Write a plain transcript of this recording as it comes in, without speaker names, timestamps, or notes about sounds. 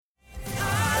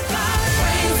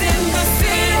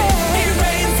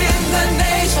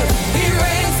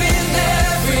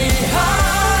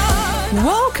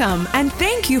Welcome and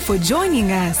thank you for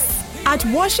joining us. At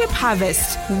Worship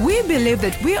Harvest, we believe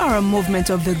that we are a movement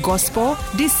of the gospel,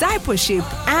 discipleship,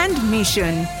 and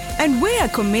mission. And we are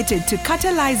committed to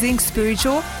catalyzing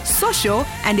spiritual, social,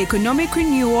 and economic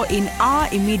renewal in our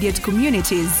immediate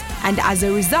communities, and as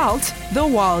a result, the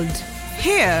world.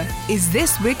 Here is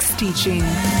this week's teaching.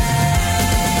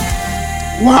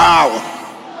 Wow!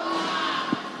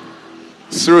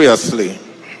 Seriously,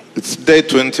 it's day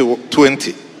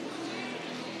 20.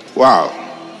 Wow.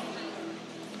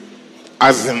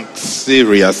 As in,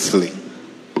 seriously.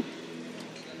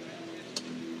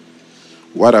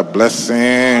 What a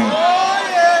blessing.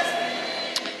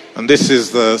 And this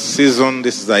is the season,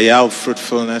 this is the year of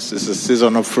fruitfulness, this is the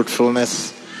season of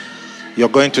fruitfulness. You're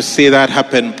going to see that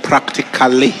happen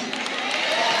practically.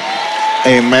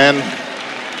 Amen.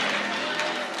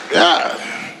 Yeah.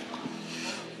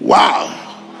 Wow.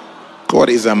 God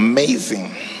is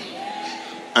amazing.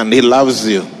 And He loves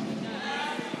you.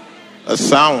 A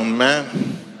sound, man.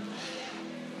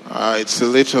 It's a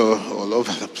little all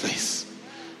over the place.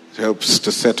 It helps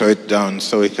to settle it down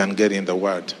so we can get in the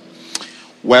Word.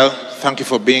 Well, thank you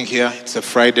for being here. It's a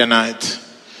Friday night.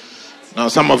 Now,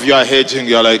 some of you are hedging.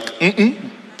 You're like,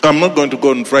 I'm not going to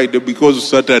go on Friday because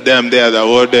Saturday I'm there the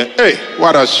whole day. Hey,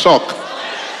 what a shock.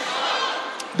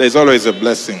 There's always a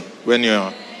blessing when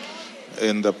you're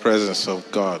in the presence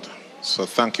of God. So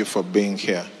thank you for being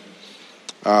here.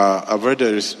 I've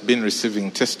already been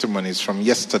receiving testimonies from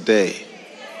yesterday.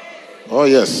 Oh,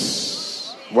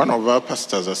 yes. One of our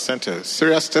pastors has sent a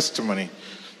serious testimony.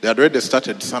 They had already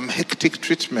started some hectic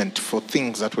treatment for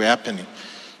things that were happening.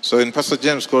 So in Pastor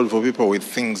James called for people with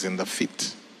things in the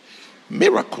feet.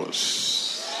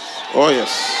 Miracles. Oh, yes.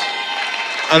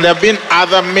 And there have been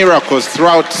other miracles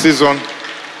throughout season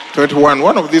 21.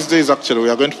 One of these days, actually, we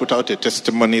are going to put out a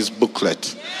testimonies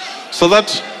booklet. So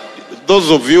that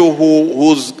those of you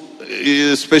whose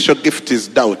special gift is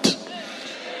doubt,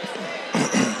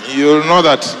 you'll know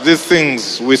that these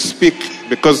things we speak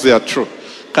because they are true.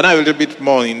 Can I have a little bit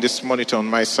more in this monitor on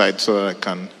my side so that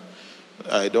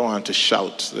I don't want to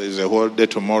shout. There is a whole day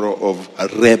tomorrow of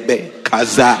Rebe,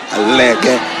 Kaza,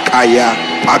 Lege, Kaya,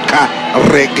 Paka,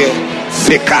 Rege,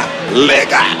 Seka,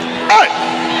 Lega.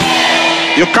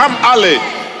 Hey! You come early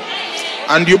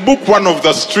and you book one of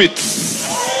the streets.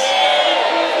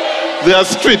 There are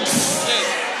streets.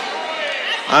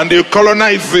 And you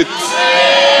colonize it.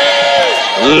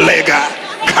 Lega,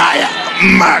 Kaya,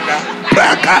 Maga,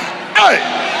 Praga. Hey!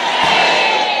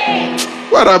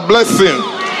 What a blessing.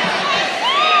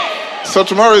 So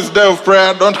tomorrow is day of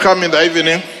prayer. Don't come in the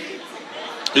evening.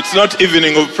 It's not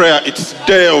evening of prayer. It's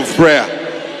day of prayer.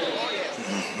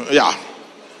 Yeah.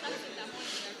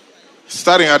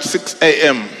 Starting at 6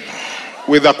 a.m.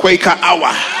 with a Quaker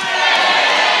hour.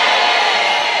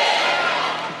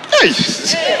 Hey.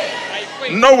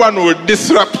 No one will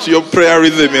disrupt your prayer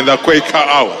rhythm in the Quaker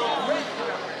hour.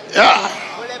 Yeah.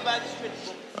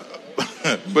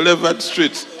 Boulevard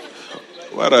Street.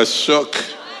 What a shock.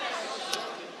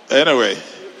 Anyway,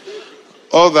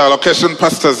 all the location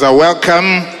pastors are welcome.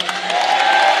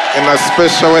 In a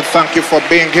special way, thank you for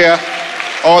being here.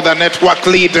 All the network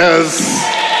leaders,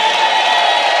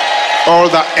 all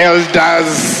the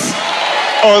elders,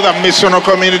 all the missional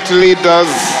community leaders,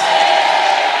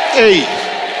 hey,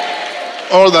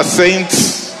 all the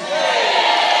saints,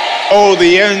 all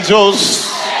the angels.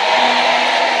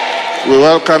 We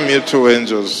welcome you to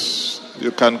angels.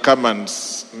 You can come and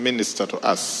minister to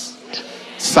us.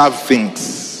 Serve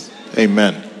things.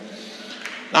 Amen.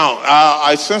 Now,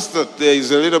 I sense that there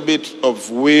is a little bit of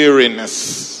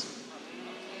weariness.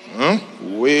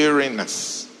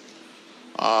 Weariness.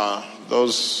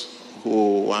 Those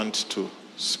who want to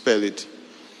spell it,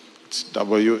 it's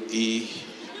W-E-A-R-I,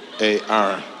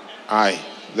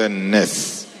 then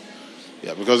ness.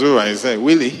 Yeah, because we want to say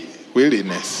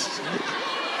willingness,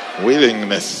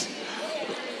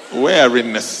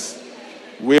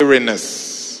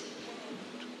 weariness.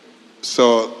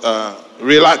 So,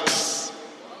 relax.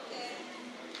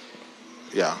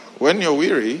 Yeah, when you're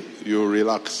weary, you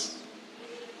relax.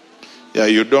 Yeah,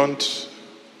 you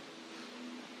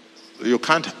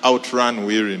can't outrun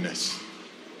weariness.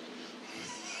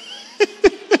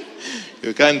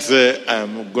 You can't say,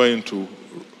 I'm going to,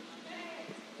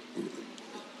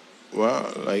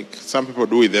 well, like some people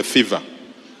do with a fever.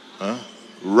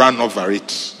 Run over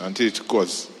it until it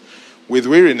goes. With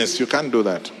weariness, you can't do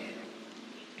that.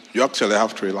 You actually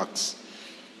have to relax.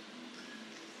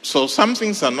 So some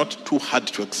things are not too hard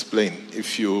to explain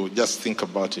if you just think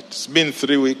about it. It's been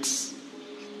 3 weeks,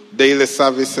 daily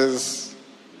services,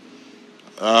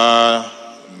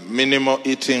 minimal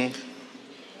eating.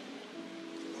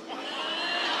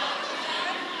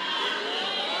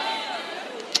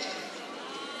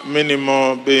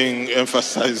 minimal being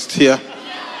emphasized here.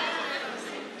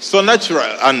 So natural,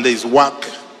 and there's work,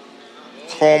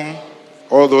 home,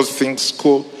 all those things,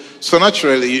 school. So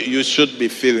naturally, you should be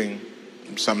feeling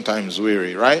sometimes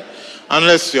weary, right?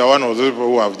 Unless you're one of those people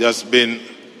who have just been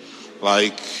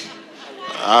like,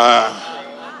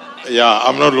 yeah,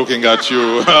 I'm not looking at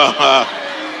you.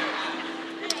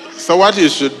 So what you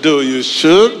should do, you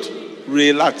should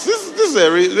relax. This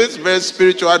is very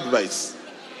spiritual advice.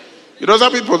 You know,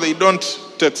 some people, they don't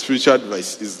take spiritual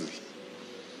advice easily.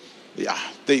 Yeah,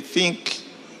 they think,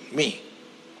 me,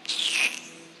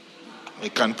 I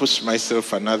can push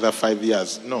myself another 5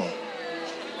 years. No,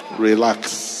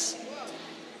 relax.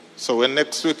 So when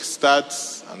next week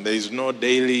starts and there is no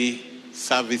daily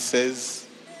services,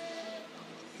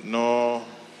 no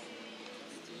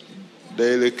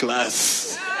daily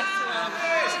class,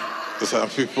 some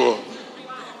people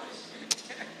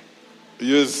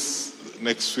use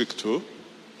next week to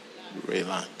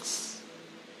relax,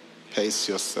 pace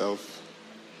yourself.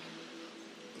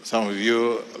 Some of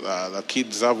you, the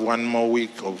kids have 1 more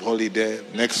week of holiday.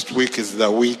 Next week is the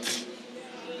week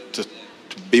to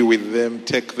be with them,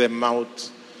 take them out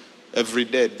every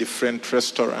day, different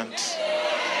restaurants.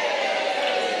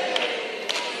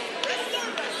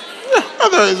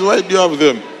 Otherwise, why do you have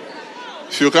them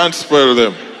if you can't spoil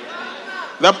them?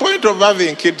 The point of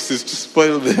having kids is to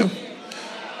spoil them.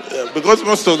 Because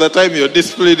most of the time you're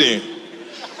disciplining.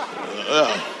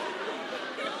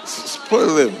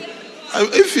 Spoil them.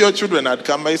 If your children had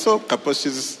come, I saw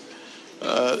Kaposhi's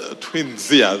twins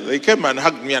here. They came and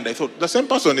hugged me and I thought, the same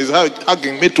person is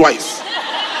hugging me twice.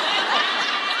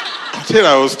 Until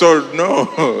I was told,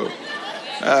 no.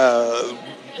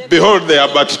 Behold, they are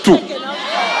but 2.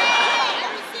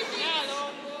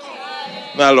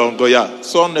 No longer, yeah.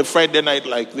 So on a Friday night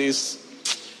like this,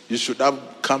 you should have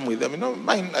come with them. You know,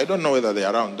 mine, I don't know whether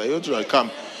they're around. They usually come.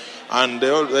 And they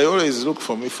always look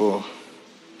for me to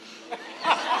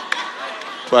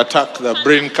attack the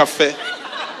brain cafe.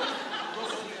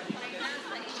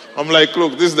 I'm like,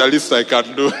 look, this is the least I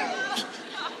can do.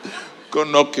 Go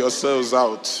knock yourselves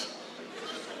out.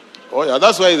 Oh yeah,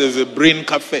 that's why there's a brain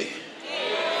cafe.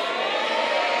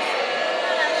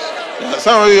 Yeah,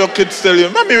 some of your kids tell you,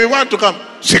 Mommy, we want to come.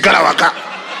 Shikara waka.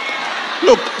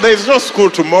 Look, there is no school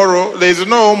tomorrow. There is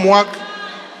no homework.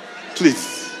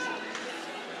 Please.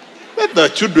 Let the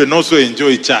children also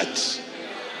enjoy church.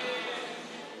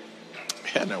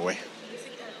 Anyway.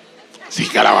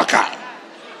 Shikara waka.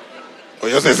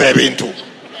 Oyose sebintu.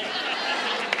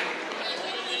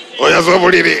 Oyaso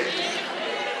buliri.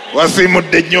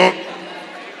 Wasimudde nnyo.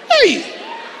 Hey.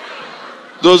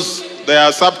 There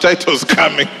are subtitles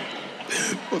coming.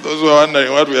 For those who are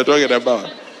wondering what we are talking about.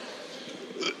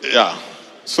 Yeah.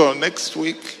 So next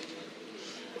week,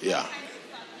 yeah.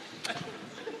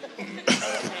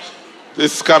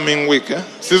 This coming week,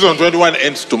 season 21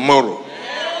 ends tomorrow.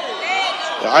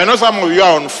 I know some of you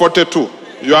are on 42.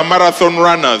 You are marathon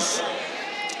runners.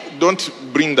 Don't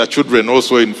bring the children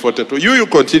also in 42. You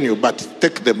continue, but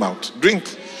take them out. Drink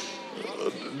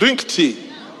tea,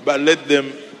 but let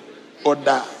them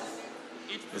order.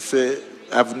 Say,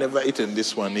 I've never eaten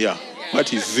this one here.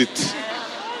 What is it?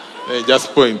 They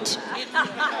just point.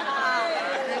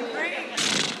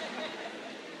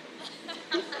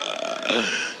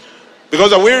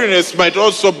 Because the weariness might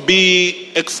also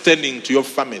be extending to your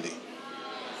family.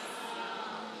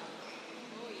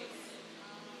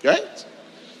 Right?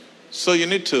 So you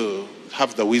need to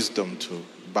have the wisdom to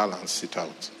balance it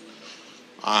out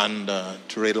and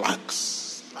to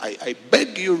relax. I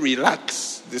beg you,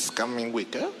 relax this coming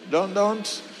week.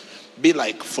 Don't be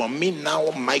like, for me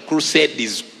now, my crusade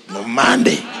is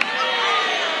Monday.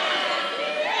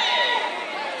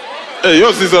 Hey,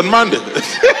 yours is on Monday.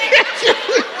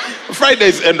 Friday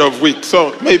is end of week,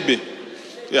 so maybe.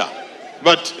 Yeah.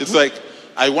 But it's like,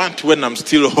 I want, when I'm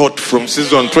still hot from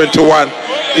season 21,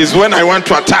 is when I want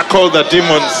to attack all the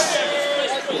demons.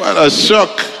 What a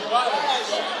shock.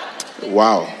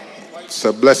 Wow. It's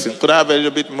a blessing. Could I have a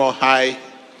little bit more high,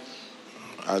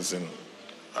 as in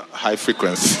high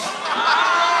frequency?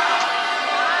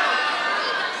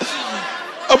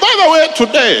 Oh, by the way,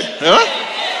 today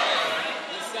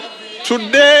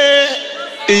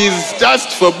is just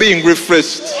for being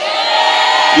refreshed.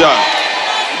 Yeah.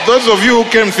 Those of you who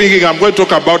came thinking I'm going to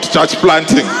talk about church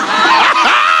planting.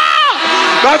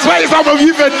 That's why some of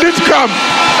you even did come.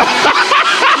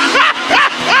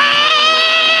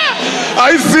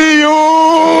 I see you.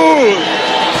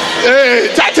 Hey,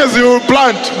 churches you will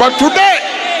plant. But today,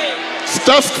 it's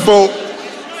just for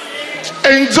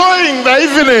enjoying the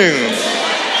evening.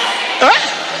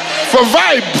 For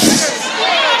vibes.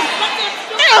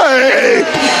 Hey.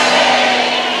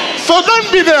 So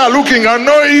don't be there looking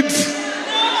annoyed.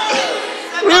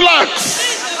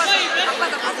 Relax.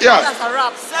 Yeah.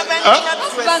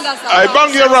 I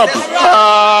bang your up.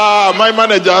 My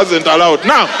manager hasn't allowed.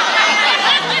 Now.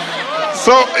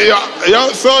 So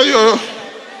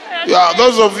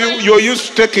those of you, you're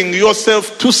used to taking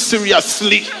yourself too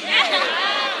seriously.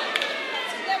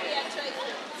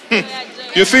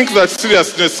 You think that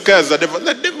seriousness scares the devil.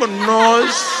 The devil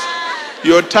knows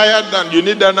you're tired and you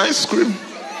need an ice cream.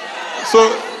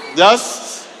 So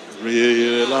just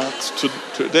relax.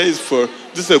 This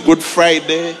is a Good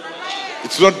Friday.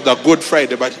 It's not the Good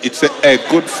Friday, but it's a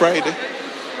Good Friday.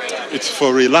 It's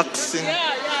for relaxing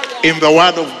in the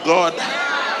Word of God.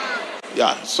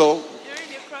 So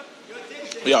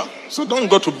don't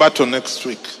go to battle next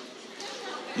week.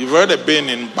 You've already been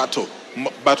in battle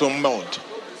mode.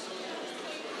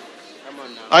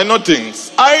 I know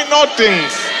things.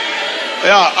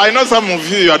 Yeah, I know some of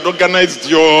you had organized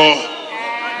your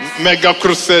mega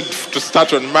crusade to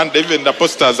start on Monday. Even the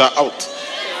posters are out.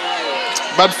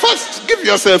 But first, give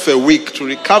yourself a week to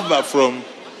recover from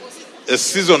a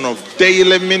season of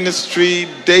daily ministry,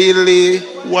 daily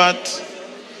what?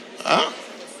 I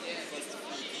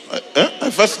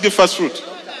first give first fruit.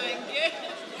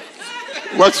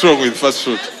 What's wrong with first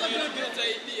fruit?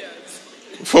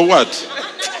 For what?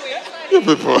 You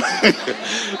people.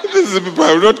 These people,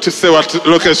 I not to say what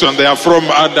location they are from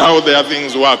and how their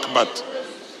things work, but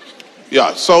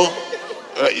so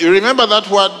you remember that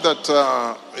word that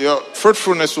your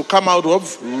fruitfulness will come out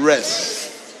of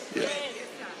rest. Yeah.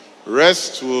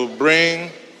 Rest will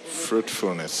bring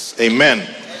fruitfulness. Amen.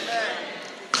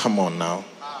 Come on now.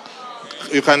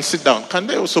 You can sit down. Can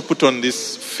they also put on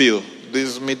this fill,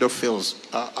 these middle fills?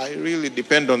 I really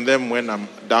depend on them when I'm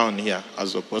down here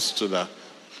as opposed to the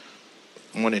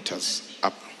monitors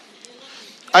up.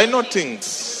 I know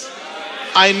things.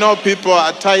 I know people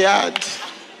are tired,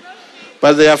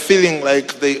 but they are feeling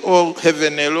like they owe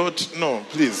heaven a lot. No,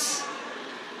 please.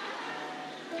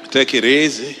 Take it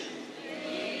easy.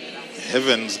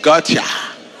 Heaven's got ya.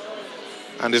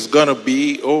 And it's going to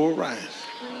be all right.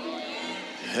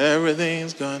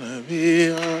 Everything's going to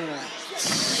be all right.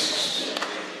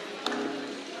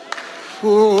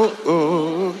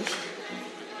 Oh.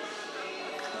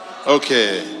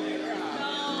 Okay.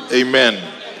 Amen.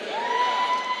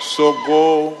 So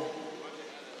go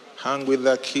hang with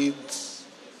the kids,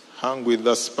 hang with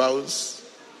the spouse,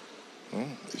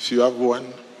 if you have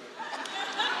one.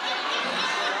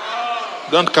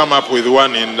 Don't come up with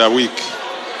one in the week.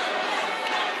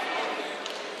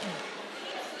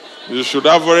 You should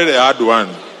have already had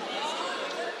one.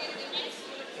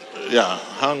 Yeah,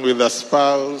 hang with the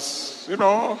spouse,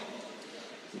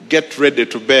 get ready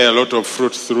to bear a lot of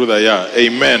fruit through the year.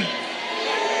 Amen.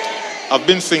 I've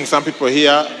been seeing some people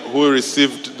here who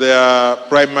received their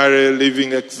primary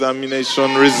living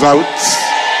examination results.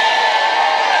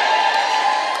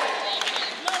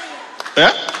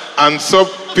 Yeah? And so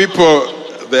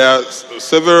there are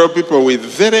several people with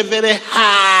very, very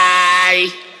high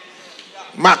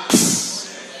marks.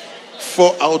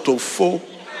 4 out of 4,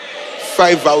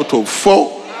 5 out of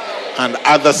 4, and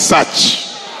other such.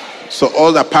 So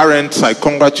all the parents, I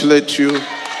congratulate you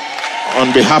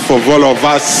on behalf of all of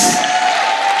us.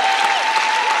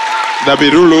 The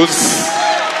Birulus,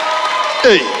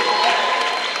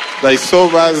 the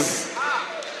Isovas.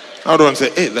 I don't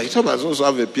say, the Isovas also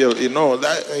have a pill.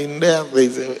 That in there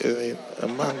is a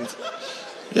man.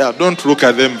 Yeah, don't look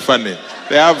at them funny.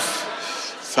 They have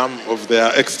some of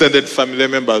their extended family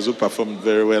members who performed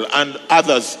very well, and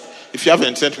others. If you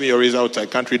haven't sent me your results, I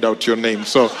can't read out your name.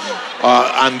 So,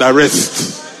 and the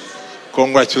rest,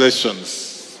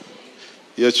 congratulations.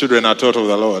 Your children are taught of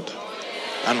the Lord.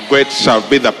 And great shall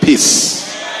be the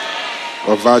peace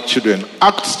of our children.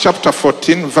 Acts chapter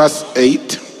 14, verse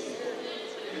 8.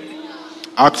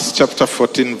 Acts chapter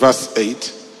 14, verse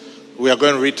 8. We are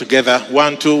going to read together.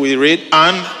 1, 2, we read.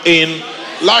 And in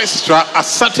Lystra, a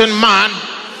certain man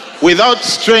without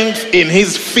strength in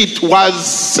his feet was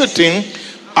sitting,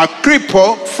 a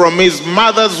cripple from his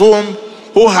mother's womb,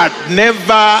 who had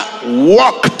never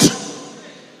walked.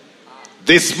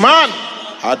 This man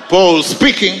had Paul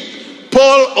speaking.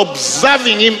 Paul,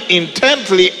 observing him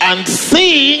intently and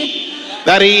seeing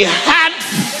that he had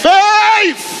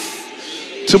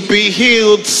faith to be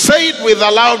healed, said with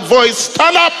a loud voice,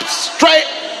 "Stand up straight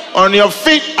on your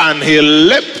feet." And he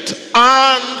leapt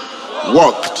and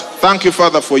walked. Thank you,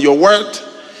 Father, for your word,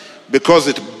 because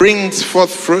it brings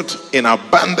forth fruit in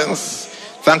abundance.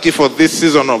 Thank you for this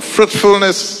season of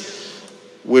fruitfulness.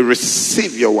 We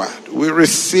receive your word. We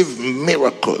receive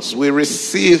miracles. We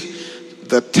receive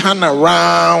the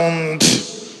turnaround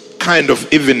kind of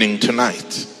evening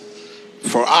tonight.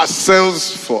 for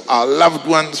ourselves, for our loved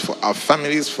ones, for our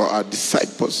families, for our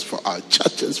disciples, for our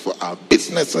churches, for our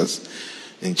businesses.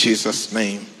 In Jesus'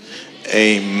 name,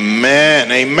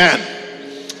 amen. Amen.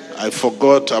 I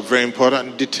forgot a very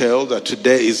important detail that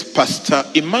today is Pastor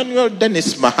Emmanuel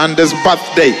Dennis Mahanda's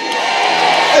birthday.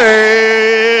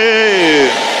 Hey.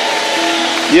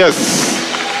 Yes.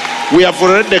 We have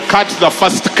already cut the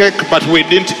first cake, but we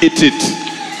didn't eat it.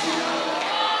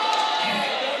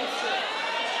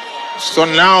 So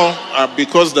now,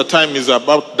 because the time is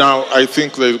about now, I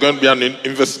think there's going to be an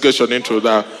investigation into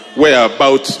the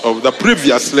whereabouts of the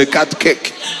previously cut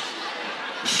cake.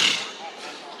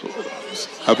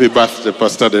 Happy birthday,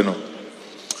 Pastor Deno.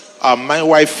 My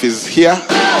wife is here.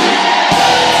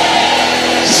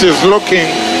 She's looking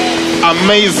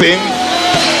amazing.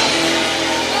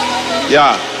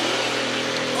 Yeah.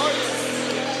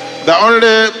 The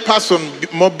only person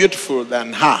more beautiful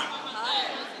than her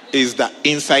is the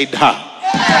inside her.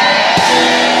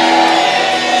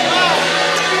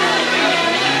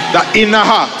 The inner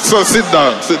her. So sit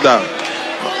down.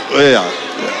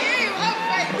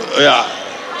 Yeah.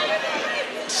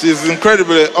 She's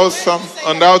incredibly awesome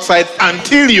on the outside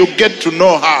until you get to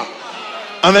know her.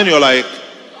 And then you're like,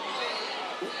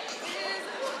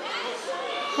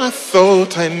 I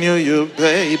thought I knew you,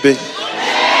 baby.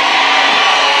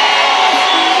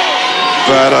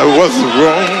 But I was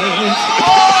wrong.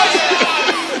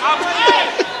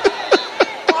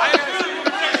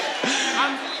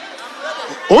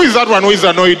 Who is that one who is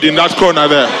annoyed in that corner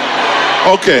there?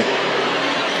 Okay.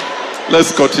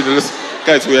 Let's continue.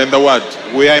 Guys, we are in the Word.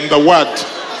 We are in the Word.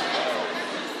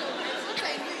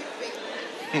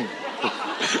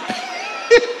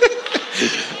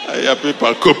 I hear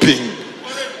people copying.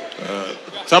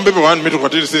 Some people want me to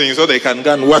continue singing so they can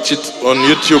go and watch it on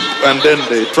YouTube and then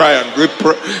they try and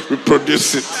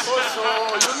reproduce it.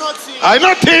 I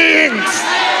know things.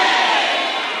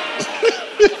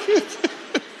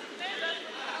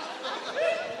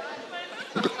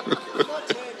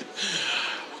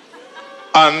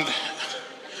 And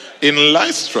in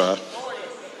Lystra,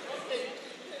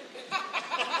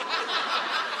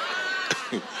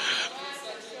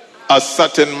 a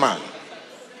certain man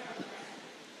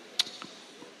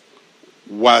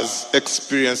was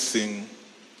experiencing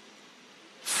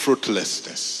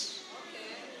fruitlessness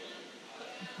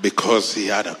because he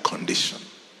had a condition.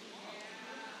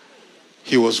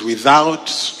 He was without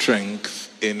strength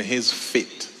in his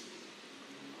feet.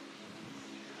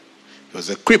 He was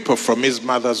a cripple from his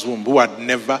mother's womb who had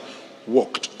never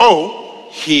walked. Oh,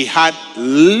 he had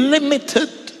limited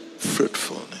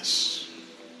fruitfulness.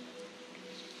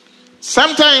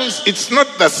 Sometimes it's not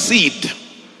the seed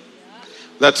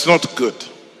that's not good.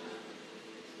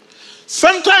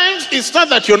 Sometimes it's not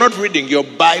that you're not reading your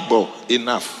Bible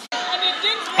enough.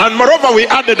 And moreover, we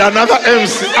added another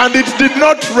MC and it did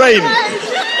not rain.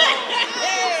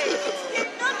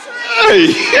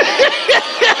 Hey.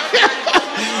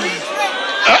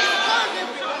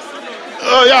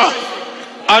 Oh yeah.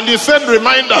 And he sent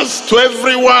reminders to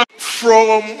everyone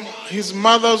from his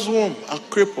mother's womb, a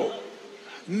cripple,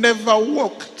 never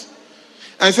walked.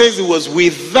 And says he was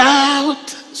without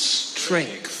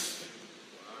strength.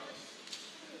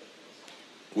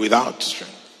 Without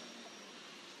strength.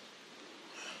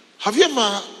 Have you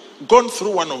ever gone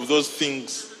through one of those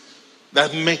things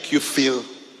that make you feel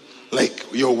like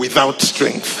you're without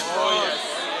strength?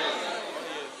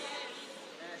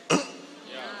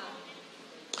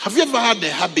 Have you ever had a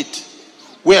habit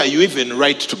where you even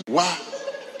write to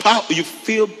you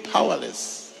feel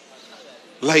powerless?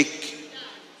 Like,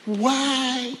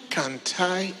 why can't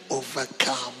I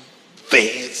overcome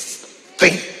this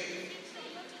thing?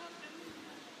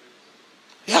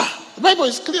 Yeah, the Bible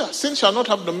is clear. Sin shall not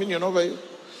have dominion over you.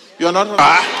 You are not.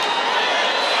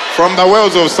 From the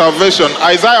wells of salvation.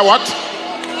 Isaiah what?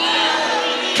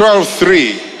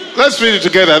 12:3. Let's read it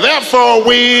together. Therefore,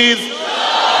 with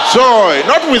joy,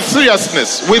 not with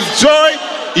seriousness, with joy,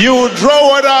 you will draw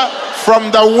water from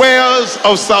the wells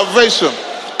of salvation.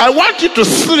 I want you to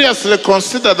seriously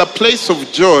consider the place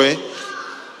of joy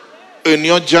in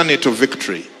your journey to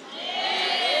victory.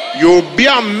 You'll be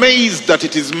amazed that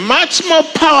it is much more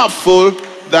powerful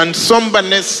than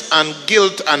somberness and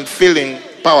guilt and feeling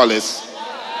powerless.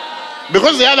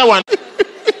 Because the other one,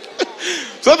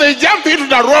 so they jump into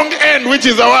the wrong end, which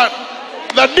is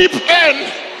the deep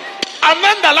end. And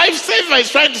then the lifesaver is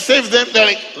trying to save them. They're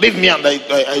like, leave me and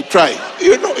I try.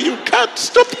 You know, you can't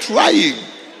stop trying.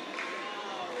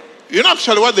 You know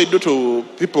actually what they do to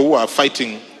people who are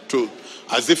fighting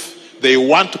as if they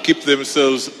want to keep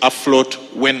themselves afloat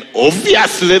when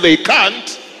obviously they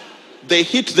can't. They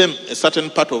hit them a certain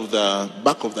part of the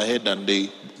back of the head and they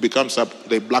becomes up,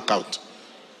 they black out.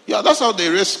 Yeah, that's how they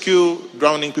rescue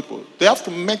drowning people. They have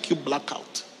to make you black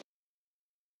out.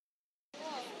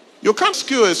 You can't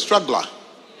rescue a struggler.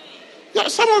 Yeah,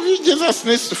 some of you, Jesus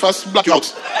needs to first black you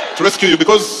out to rescue you,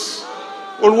 because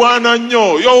your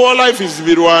whole life is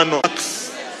Birwano.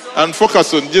 And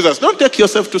focus on Jesus. Don't take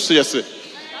yourself too seriously.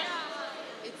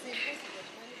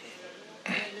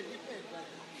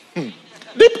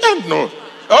 Depend, no.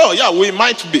 Oh, yeah, we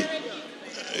might be.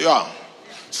 Yeah.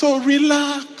 So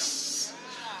relax.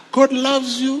 God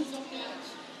loves you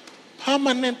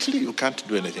permanently. You can't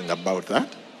do anything about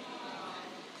that.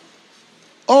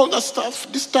 All the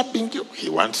stuff disturbing you, he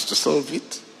wants to solve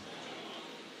it.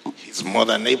 He's more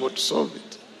than able to solve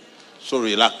it. So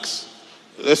relax.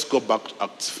 Let's go back to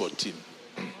Acts 14.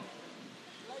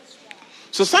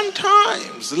 So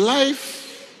sometimes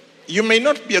life, you may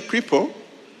not be a cripple,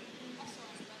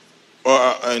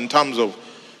 or in terms of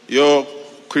your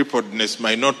crippledness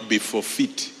might not be for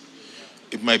feet.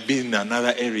 It might be in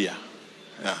another area.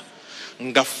 Yeah.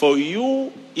 For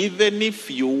you, even if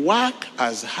you work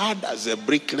as hard as a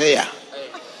bricklayer,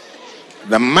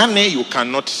 the money you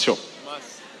cannot show.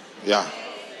 Yeah.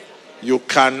 You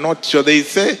cannot show. They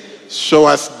say, show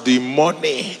us the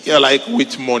money. You're like,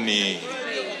 which money?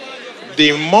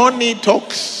 The money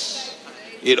talks.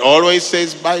 It always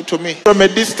says bye to me from a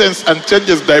distance and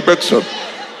changes direction.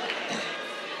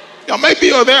 Yeah, maybe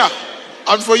you're there.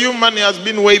 And for you, money has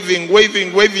been waving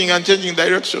and changing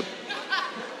direction.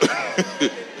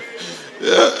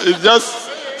 Yeah,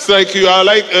 it's like you are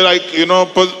like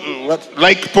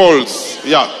poles.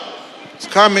 Yeah. It's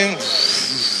coming.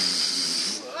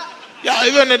 Yeah,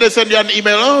 even if they send you an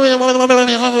email,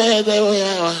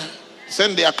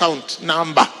 send the account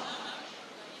number.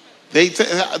 They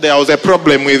say there was a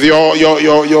problem with your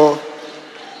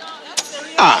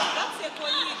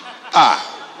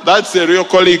that's a real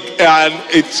colleague, and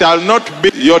it shall not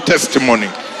be your testimony.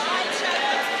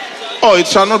 Oh, it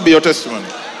shall not be your testimony.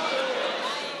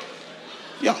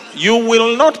 Yeah, you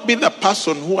will not be the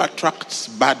person who attracts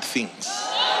bad things.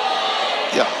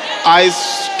 Yeah, I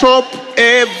stop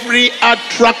every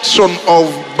attraction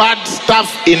of bad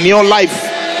stuff in your life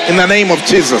in the name of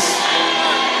Jesus.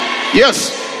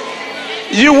 Yes.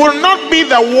 You will not be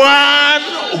the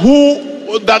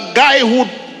guy who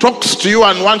talks to you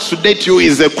and wants to date you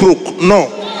is a crook. No.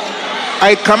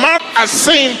 I command a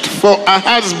saint for a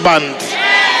husband.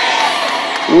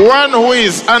 One who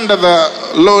is under the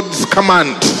Lord's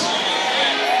command.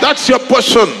 That's your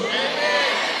portion.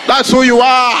 That's who you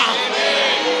are.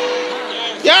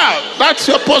 Yeah, that's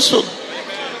your portion.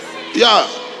 Yeah,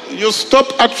 you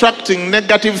stop attracting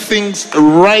negative things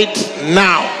right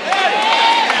now.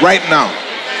 Right now.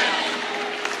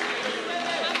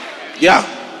 Yeah,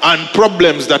 and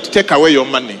problems that take away your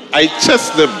money. I chase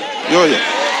them.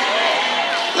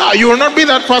 Yeah, you will not be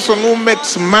that person who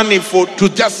makes money to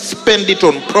just spend it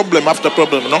on problem after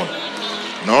problem. No.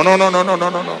 No.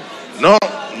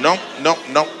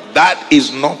 That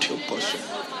is not your portion.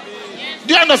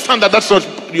 Do you understand that that's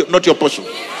not your portion?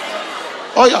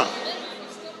 Oh yeah.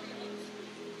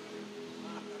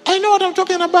 I know what I'm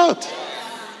talking about.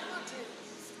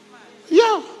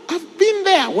 Yeah, I've been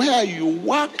there where you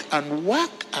work and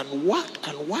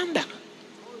wonder.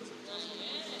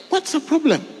 What's the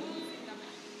problem?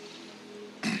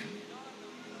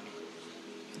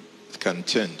 It can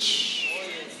change.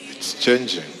 It's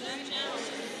changing.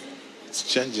 It's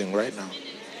changing right now.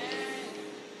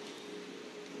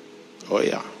 Oh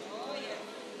yeah.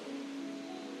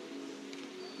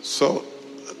 So,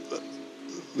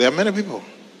 there are many people.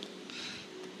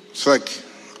 It's like,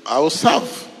 I will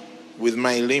serve with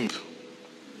my limp.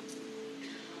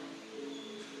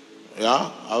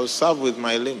 Yeah, I will serve with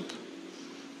my limp.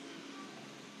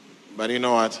 But you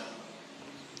know what?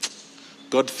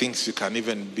 God thinks you can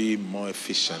even be more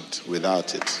efficient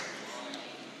without it.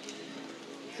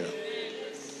 Yeah.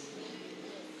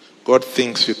 God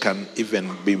thinks you can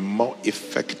even be more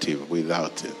effective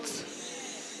without it.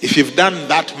 If you've done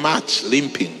that much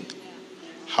limping,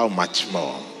 how much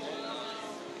more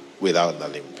without the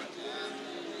limp?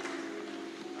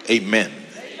 Amen.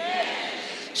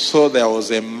 So there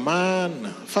was a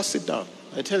man. First sit down.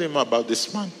 I tell you more about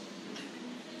this man.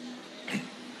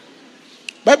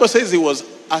 Bible says he was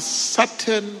a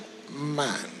certain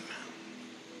man.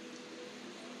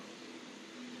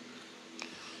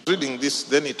 Reading this,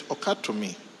 then it occurred to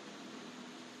me.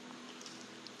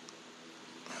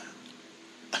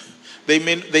 They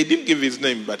didn't give his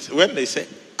name, but when they say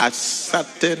a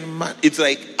certain man, it's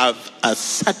like a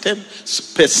certain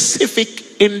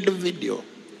specific individual.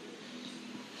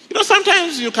 You know,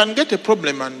 sometimes you can get a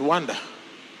problem and wonder,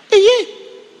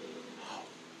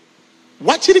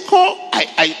 what you recall?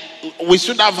 We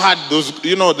should have had those,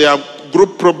 there are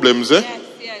group problems. Yes.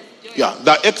 Yeah,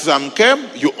 the exam came,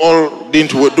 you all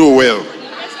didn't do well.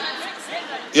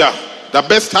 Yeah, the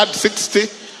best had 60,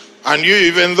 and you,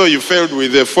 even though you failed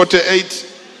with a 48,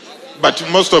 but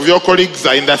most of your colleagues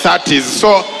are in the 30s.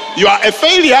 So you are a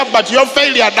failure, but your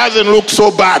failure doesn't look so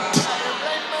bad.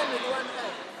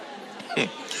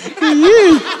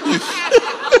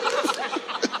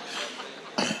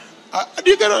 Do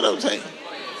you get what I'm saying?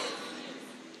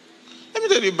 Let me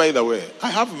tell you, by the way, I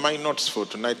have my notes for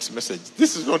tonight's message.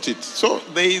 This is not it. So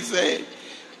there is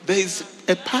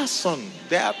a person.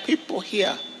 There are people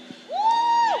here.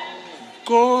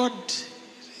 God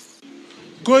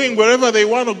going wherever they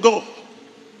want to go.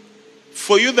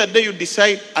 For you, the day you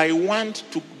decide, I want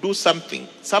to do something,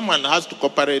 someone has to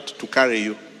cooperate to carry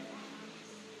you.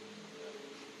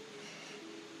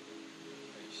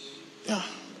 Yeah.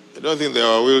 I don't think there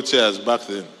were wheelchairs back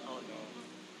then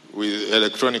with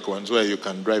electronic ones where you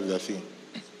can drive the thing.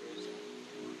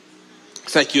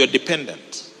 It's like you're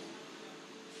dependent.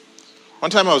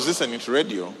 One time I was listening to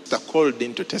radio, they're called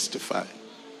in to testify.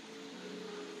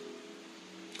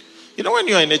 You know, when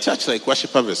you're in a church like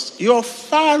Worship Harvest, you're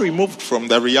far removed from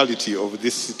the reality of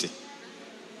this city.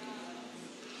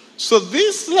 So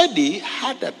this lady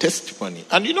had a testimony.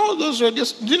 And you know those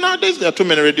radios, nowadays there are too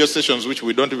many radio stations which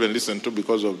we don't even listen to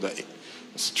because of the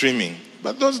streaming.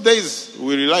 But those days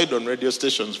we relied on radio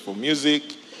stations for music,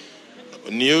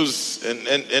 news, and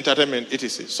entertainment,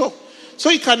 etc. So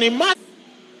you can imagine,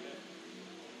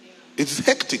 it's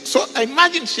hectic. So I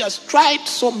imagine she has tried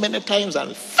so many times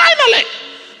and finally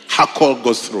her call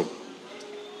goes through.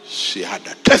 She had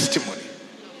a testimony.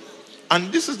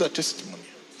 And this is the testimony.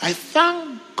 I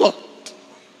thank God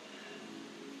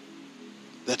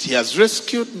that He has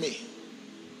rescued me.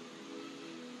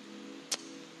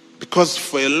 Because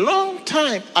for a long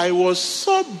time, I was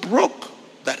so broke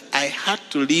that I had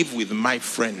to live with my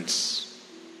friends.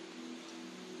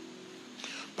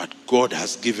 But God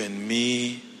has given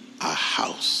me a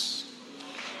house.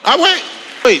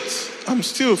 Wait. I'm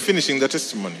still finishing the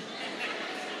testimony.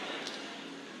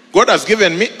 God has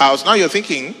given me a house. Now you're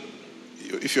thinking,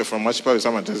 if you're from Worship Harvest,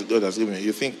 someone tells God has given you,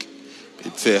 you think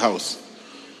it's a house.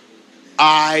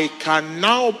 I can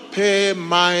now pay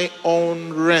my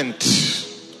own rent.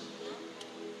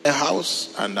 A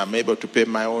house, and I'm able to pay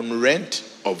my own rent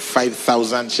of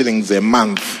 5,000 shillings a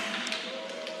month.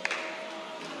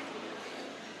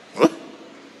 What?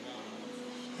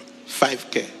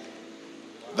 5K.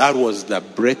 That was the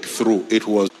breakthrough. It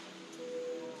was.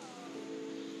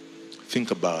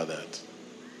 Think about that.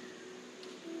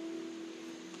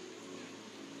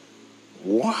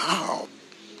 Wow.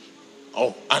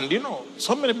 Oh, and you know,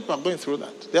 so many people are going through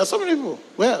that. There are so many people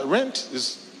where rent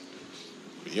is,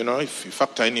 you know, if you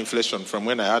factor in inflation from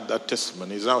when I had that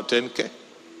testimony, it's now 10K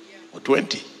or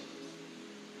 20.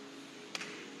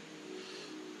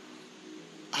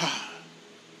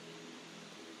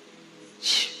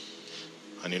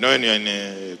 And you know, when you're in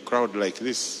a crowd like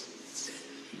this,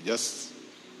 you just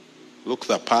look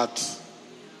the part,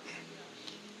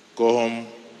 go home,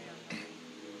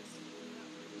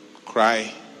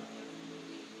 cry,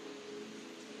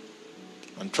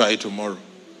 and try tomorrow.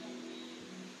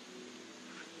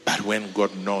 But when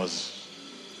God knows,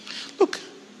 look,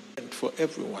 for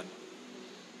everyone,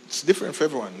 it's different for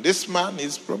everyone. This man,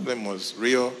 his problem was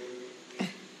real,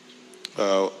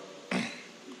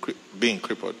 being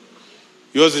crippled.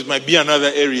 Yours, it might be another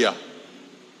area.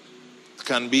 It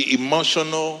can be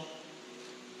emotional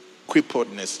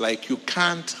crippledness, like you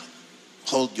can't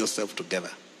hold yourself together.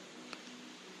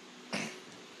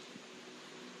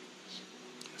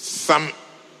 Some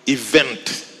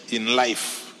event in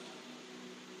life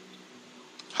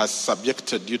has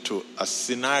subjected you to a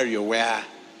scenario where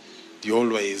you're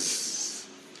always,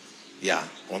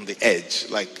 on the edge.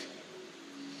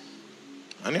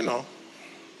 And you know,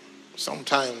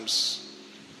 sometimes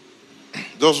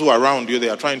those who are around you, they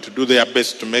are trying to do their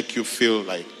best to make you feel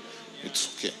like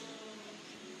it's okay.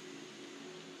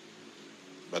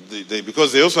 But they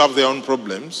because they also have their own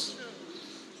problems,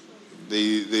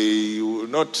 they will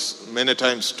not many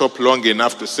times stop long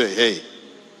enough to say, hey,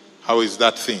 how is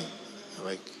that thing?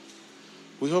 Like,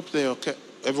 we hope they're okay.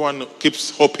 Everyone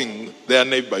keeps hoping their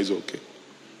neighbor is okay.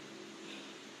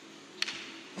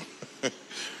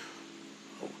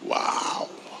 Wow.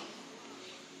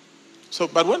 So,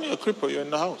 but when you're a cripple, you're in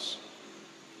the house.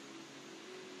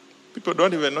 People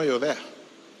don't even know you're there.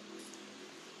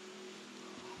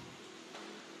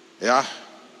 Yeah.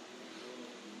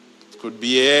 It could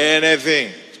be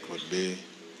anything. It could be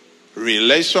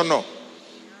relational.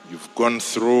 You've gone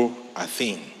through a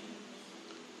thing.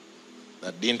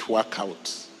 that didn't work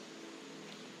out.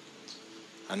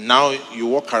 And now you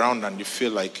walk around and you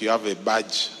feel like you have a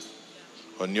badge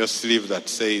on your sleeve that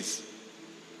says,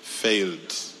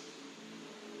 failed.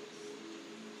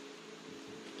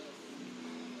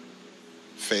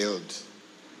 Failed.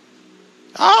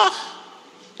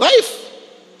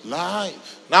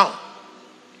 Life. Now,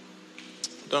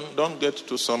 don't get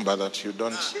too somber that you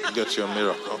don't get your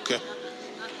miracle, okay?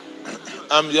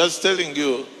 I'm just telling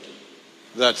you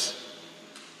that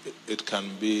it can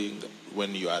be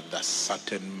when you are the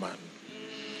certain man,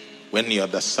 when you are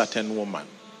the certain woman,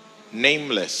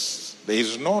 nameless. There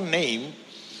is no name.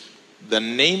 The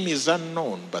name is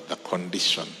unknown, but the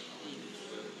condition.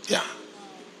 Yeah.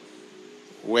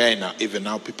 Where now, even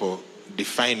now people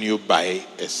define you by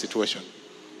a situation.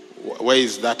 Where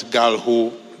is that girl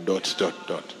who ...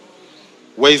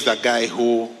 Where is the guy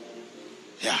who...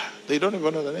 Yeah, they don't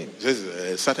even know the name. It says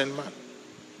a certain man.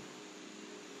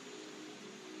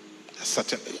 A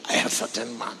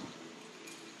certain man.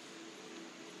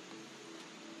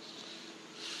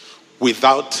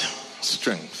 Without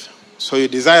strength. So you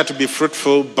desire to be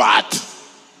fruitful, but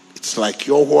it's like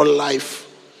your whole life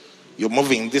you're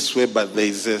moving this way, but there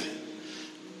is a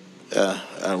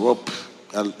rope.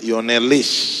 You're on a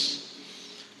leash.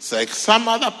 It's like some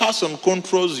other person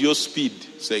controls your speed.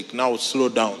 It's like, now slow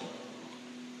down.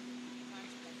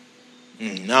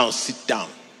 Now sit down.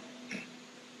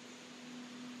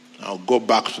 Now go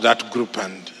back to that group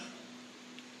and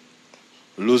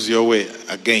lose your way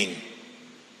again.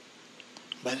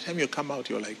 By the time you come out,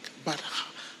 you're like, but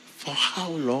for how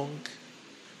long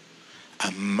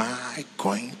am I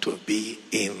going to be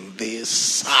in this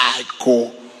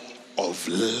cycle of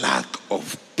lack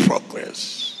of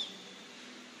progress?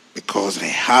 Because I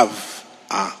have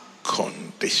a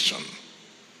condition.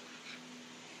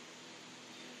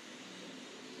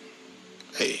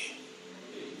 Hey.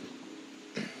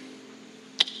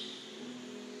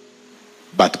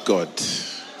 But God.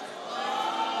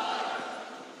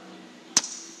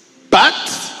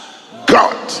 But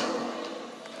God.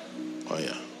 Oh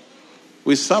yeah.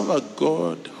 We serve a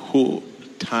God who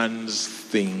turns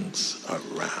things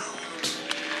around.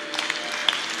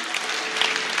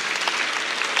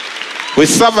 We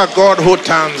serve a God who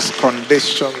turns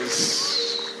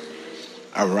conditions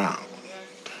around.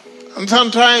 And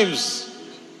sometimes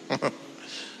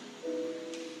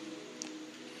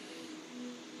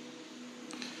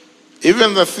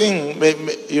even the thing,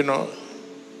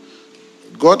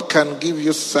 God can give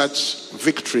you such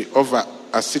victory over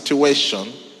a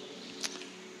situation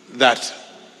that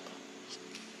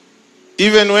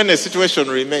even when a situation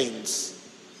remains,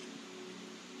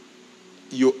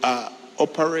 you are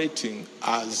operating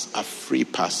as a free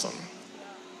person.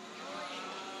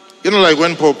 Like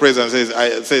when Paul prays and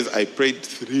says, I prayed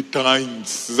 3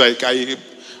 times. It's like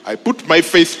I put my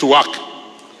faith to work.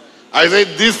 I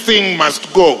said, this thing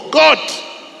must go. God!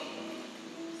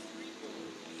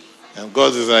 And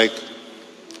God is like,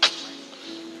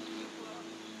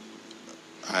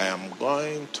 I am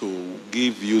going to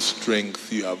give you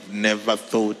strength you have never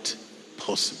thought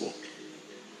possible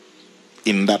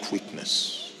in that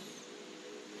weakness.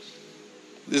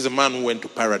 This is a man who went to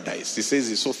paradise. He says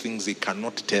he saw things he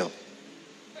cannot tell.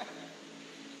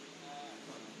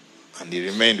 And he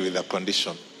remained with the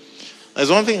condition.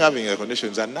 There's one thing having a condition,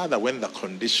 it's another when the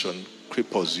condition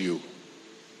cripples you.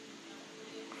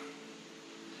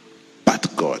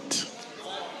 But God.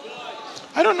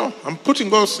 I don't know. I'm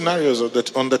putting all scenarios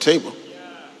on the table.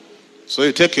 So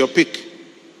you take your pick.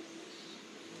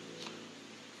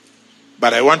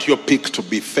 But I want your pick to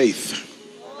be faith.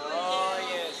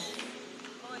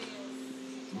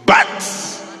 But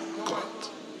God.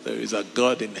 There is a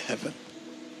God in heaven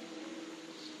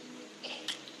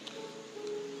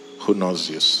who knows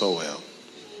you so well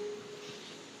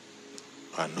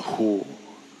and who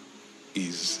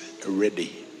is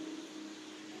ready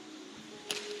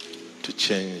to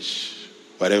change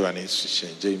whatever needs to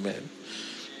change. Amen.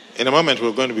 In a moment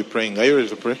we're going to be praying. Are you ready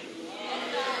to pray?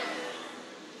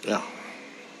 Yeah.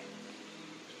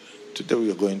 Today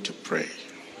we are going to pray.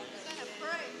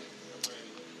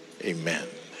 Amen.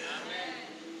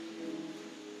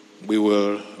 We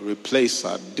will replace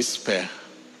our despair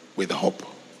with hope.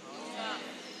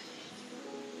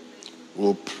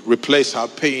 We'll replace our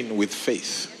pain with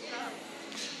faith.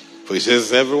 For he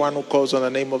says, everyone who calls on the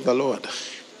name of the Lord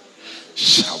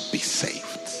shall be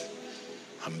saved.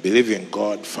 I'm believing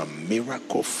God for a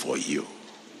miracle for you.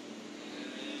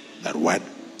 That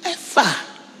whatever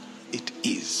it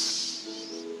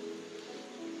is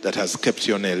that has kept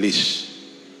you on a leash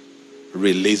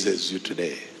releases you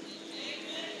today.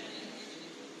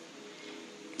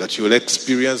 That you will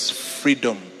experience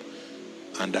freedom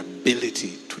and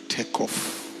ability to take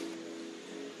off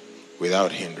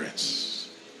without hindrance.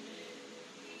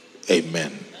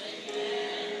 Amen.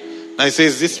 Now he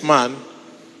says, this man.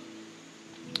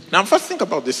 Now first think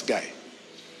about this guy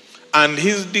and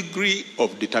his degree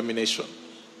of determination.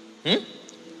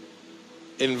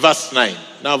 In verse 9.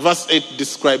 Now verse 8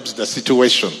 describes the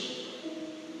situation.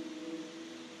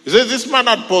 He says this man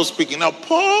had Paul speaking. Now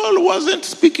Paul wasn't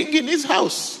speaking in his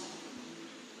house.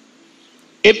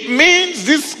 It means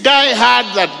this guy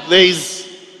heard that there is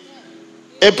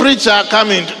a preacher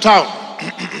coming to town.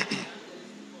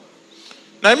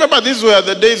 Now remember, these were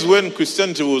the days when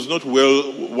Christianity was not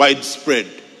well widespread.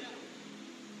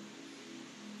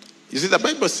 You see, the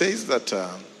Bible says that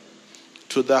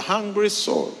to the hungry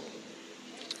soul,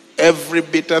 every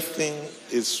bitter thing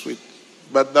is sweet.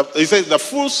 But he says the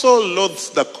full soul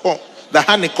loathes the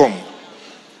honeycomb.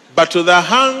 But to the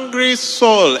hungry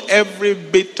soul, every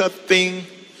bitter thing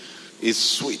is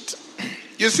sweet.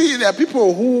 You see, there are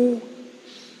people who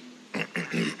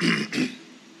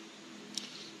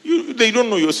they don't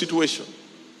know your situation.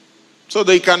 So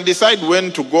they can decide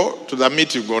when to go to the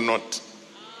meeting or not.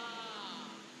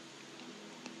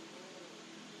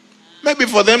 Maybe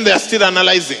for them they are still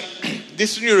analyzing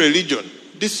this new religion,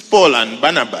 this Paul and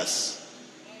Barnabas.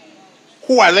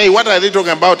 Who are they? What are they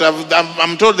talking about?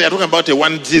 I'm told they are talking about a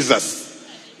one Jesus.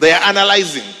 They are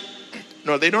analyzing.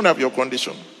 No, they don't have your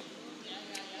condition.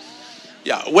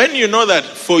 Yeah, when you know that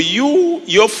for you,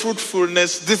 your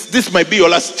fruitfulness, this might be your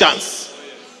last chance.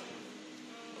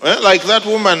 Well, like that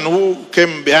woman who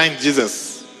came behind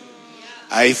Jesus.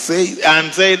 I said,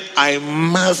 I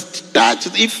must touch.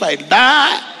 If I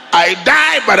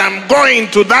die, but I'm going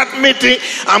to that meeting.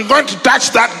 I'm going to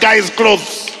touch that guy's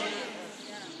clothes.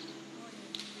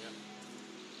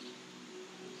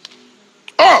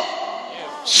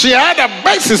 Oh, she had a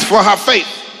basis for her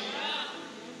faith.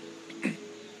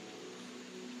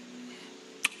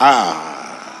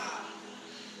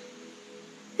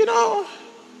 You know,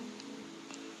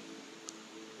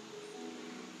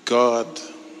 God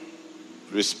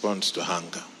responds to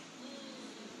hunger.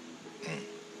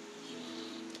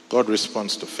 God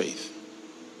responds to faith.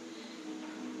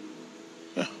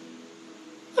 Yeah.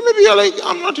 And maybe you're like,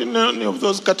 I'm not in any of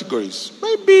those categories.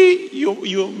 Maybe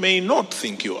you may not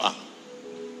think you are.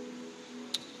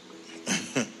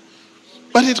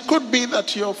 But it could be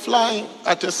that you're flying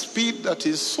at a speed that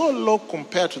is so low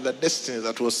compared to the destiny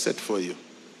that was set for you.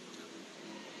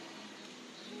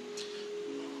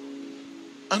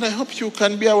 And I hope you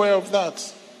can be aware of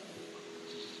that.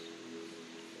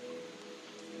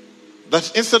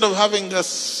 That instead of having a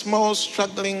small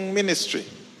struggling ministry,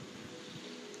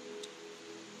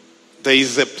 there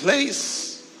is a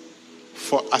place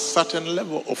for a certain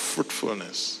level of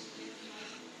fruitfulness.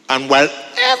 And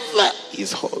whatever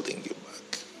is holding you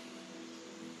back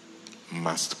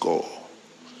must go.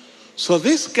 So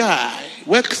this guy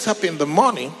wakes up in the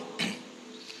morning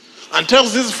and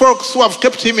tells these folks who have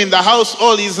kept him in the house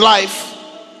all his life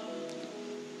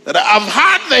that I've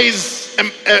heard there is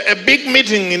a big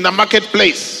meeting in the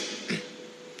marketplace.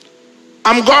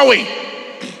 I'm going.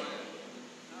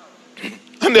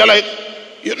 And they're like,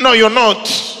 no, you're not.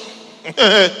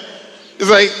 It's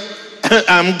like,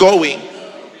 I'm going.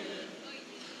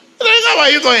 Like, how are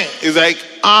you going? He's like,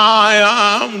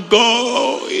 I am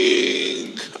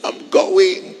going. I'm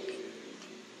going.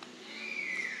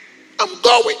 I'm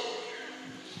going.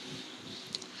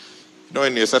 You know,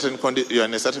 in a certain condition, you're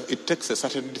in a certain. It takes a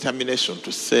certain determination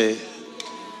to say,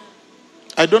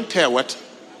 I don't care what.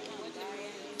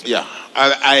 Yeah,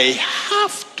 I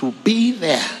have to be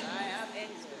there.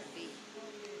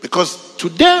 Because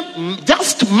today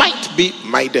just might be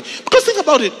my day. Because think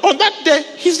about it. On that day,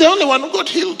 he's the only one who got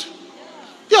healed.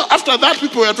 Yeah, after that,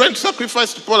 people were trying to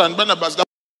sacrifice to Paul and Barnabas. The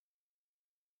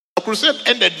crusade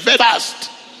ended very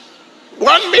fast.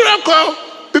 One miracle,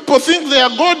 people think they are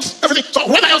gods, everything. So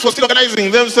whoever else was still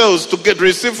organizing themselves to get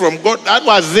received from God, that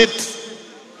was it.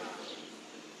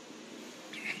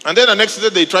 And then the next day,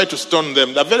 they tried to stone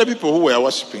them. The very people who were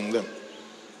worshiping them.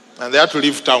 And they had to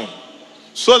leave town.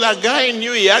 So that guy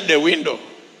knew he had the window.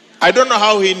 I don't know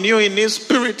how he knew in his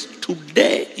spirit.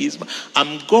 Today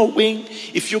I'm going.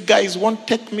 If you guys won't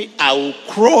take me, I will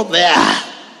crawl there.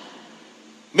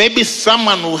 Maybe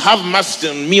someone will have mercy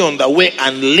on me on the way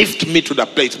and lift me to the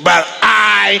place. But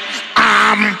I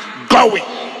am going.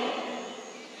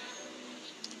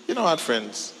 You know what,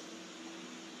 friends?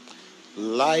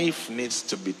 Life needs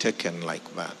to be taken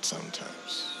like that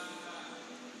sometimes.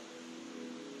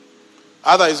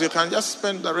 Otherwise, you can just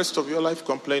spend the rest of your life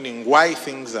complaining why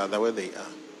things are the way they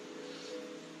are.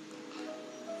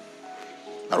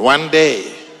 But one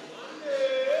day,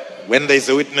 when there's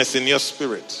a witness in your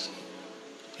spirit,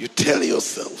 you tell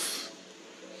yourself.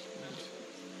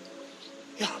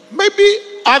 Yeah, maybe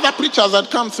other preachers had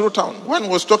come through town. One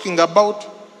was talking about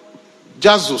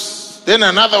Jesus. Then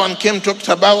another one came and talked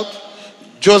about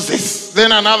Joseph.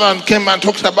 Then another one came and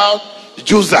talked about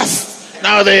Jesus.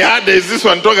 Now there's this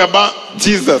one talking about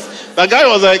Jesus. The guy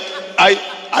was like,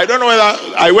 I don't know whether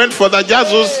I went for the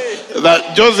Jesus, the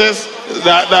Joseph,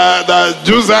 the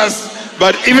Jesus,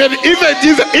 but even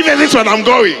Jesus, even this one I'm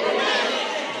going.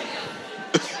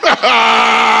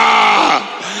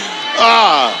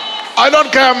 I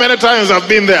don't care how many times I've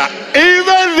been there.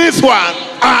 Even this one,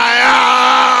 I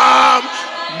am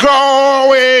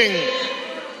going.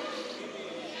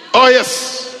 Oh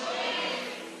yes.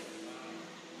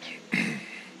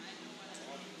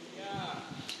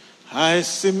 I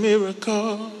see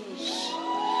miracles,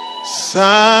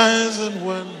 signs and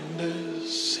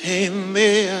wonders in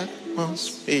the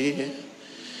atmosphere.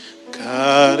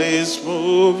 God is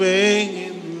moving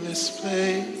in this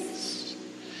place.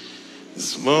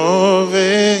 It's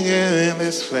moving in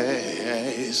this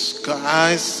place. God,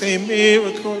 I see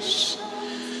miracles,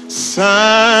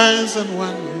 signs and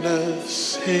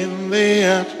wonders in the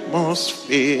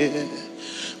atmosphere.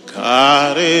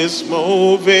 God is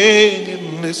moving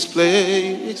in this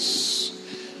place.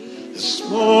 It's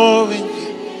moving.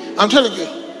 I'm telling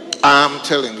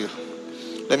you.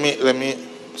 Let me.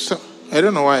 So I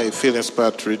don't know why I feel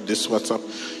inspired to read this WhatsApp.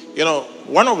 You know,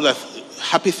 one of the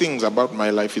happy things about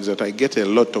my life is that I get a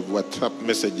lot of WhatsApp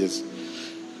messages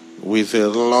with a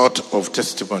lot of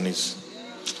testimonies.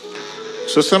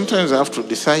 So sometimes I have to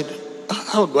decide,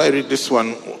 how do I read this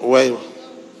one while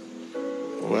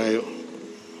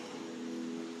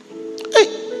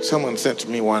someone sent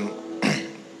me one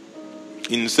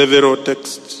in several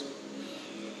texts.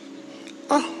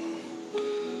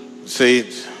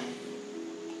 Said,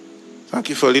 thank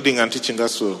you for leading and teaching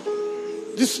us. So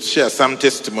just share some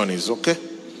testimonies, okay?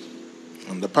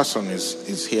 And the person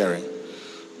is hearing.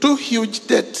 2 huge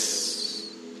debts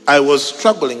I was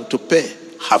struggling to pay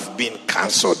have been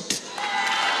cancelled.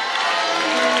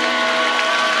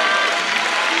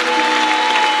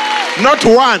 Not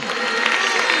 1,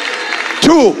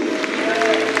 2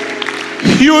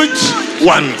 huge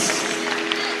ones.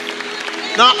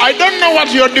 Now, I don't know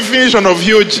what your definition of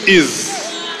huge is.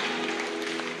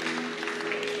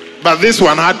 But this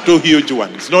one had 2 huge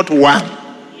ones, not 1.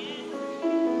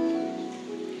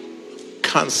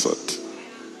 Cancelled.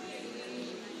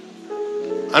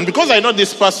 And because I know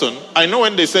this person, I know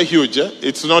when they say huge,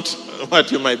 it's not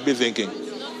what you might be thinking.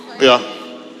 Yeah.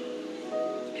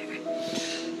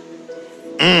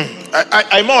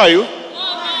 I know you.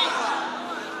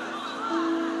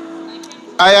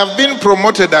 I have been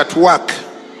promoted at work.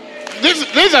 This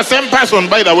is the same person,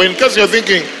 by the way, in case you're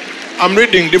thinking I'm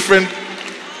reading different.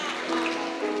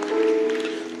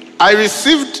 I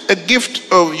received a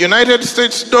gift of United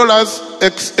States dollars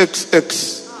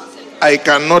XXX. I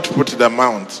cannot put the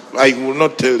amount. I will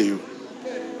not tell you.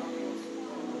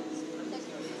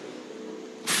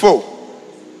 4.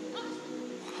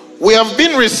 We have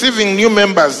been receiving new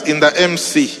members in the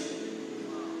MC.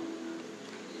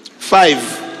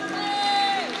 5.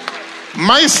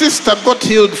 My sister got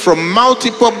healed from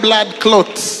multiple blood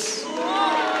clots.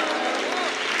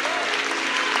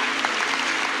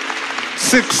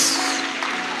 6.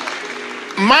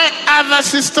 My other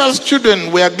sister's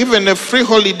children were given a free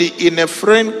holiday in a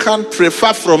foreign country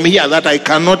far from here that I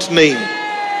cannot name.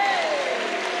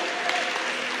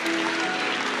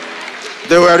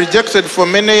 They were rejected for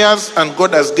many years and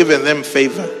God has given them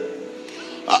favor.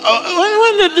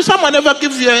 When did someone ever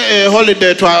give you a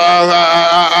holiday to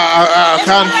a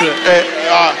country?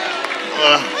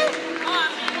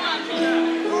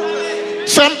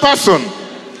 Same person.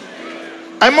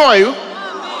 I'm more you.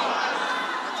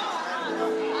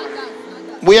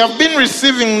 We have been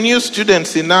receiving new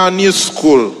students in our new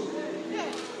school.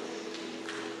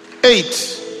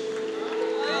 8.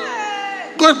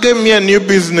 God gave me a new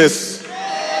business.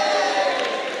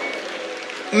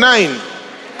 9.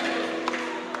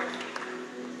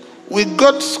 We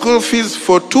got school fees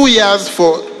for 2 years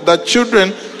for the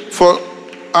children, for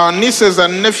our nieces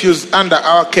and nephews under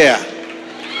our care.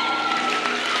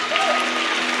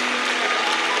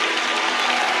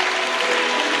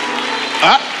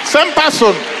 Same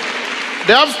person.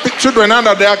 They have children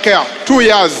under their care. 2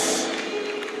 years.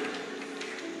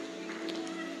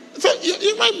 So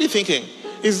you might be thinking,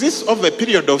 is this over a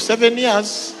period of 7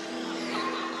 years?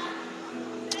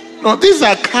 No, these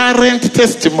are current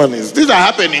testimonies. These are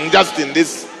happening just in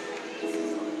this.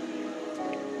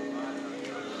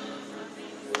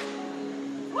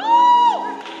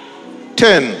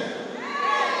 Ten.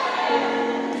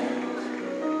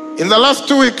 In the last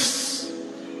 2 weeks,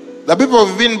 the people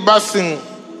who've been busing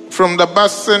from the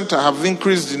bus center have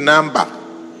increased in number.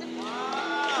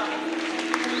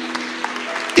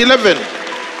 11.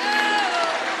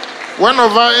 One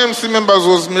of our MC members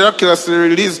was miraculously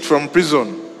released from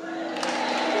prison.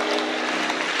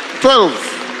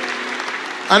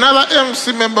 12. Another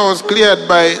MC member was cleared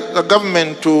by the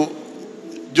government to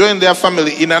join their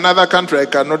family in another country I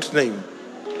cannot name.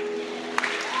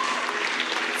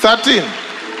 13.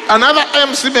 Another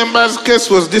MC member's case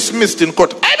was dismissed in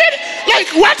court. I mean, like,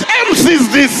 what MC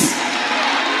is this?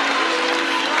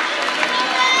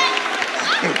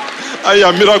 I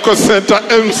am Miracle Center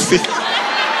MC.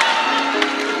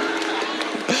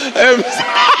 MC.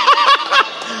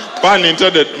 Pun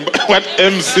intended. What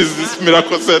MC is this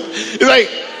Miracle Center? It's like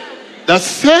the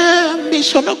same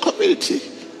missional community.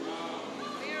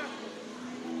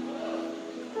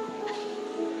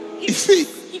 You see,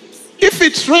 if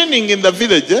it's raining in the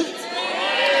village,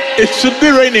 it should be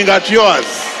raining at yours.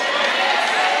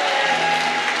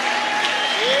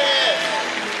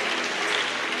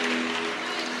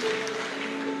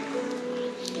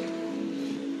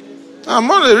 I'm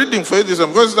only reading for you this one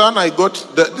because the one I got,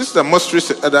 this is the most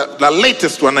recent, the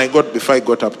latest one I got before I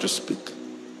got up to speak.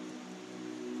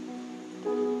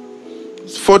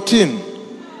 It's 14.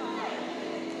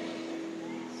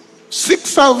 6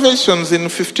 salvations in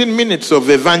 15 minutes of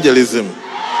evangelism.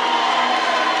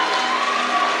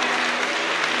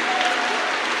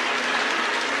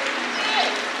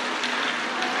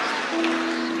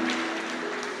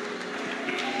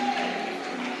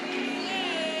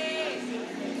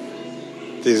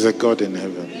 There is a God in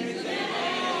heaven.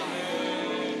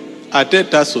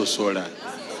 Ateta sosola.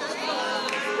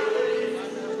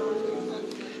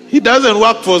 He doesn't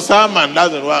work for some and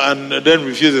doesn't work and then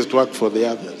refuses to work for the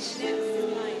others.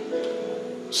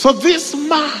 So this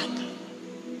man,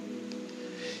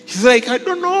 he's like, I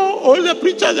don't know all the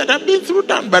preachers that have been through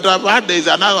town, but I've heard there's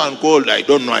another one called, I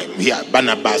don't know, I'm here,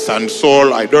 Barnabas and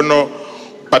Saul, I don't know.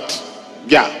 But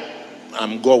yeah,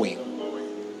 I'm going.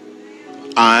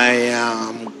 I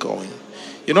am going.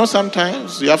 You know,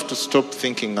 sometimes you have to stop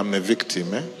thinking I'm a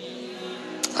victim,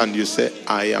 and you say,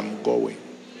 I am going.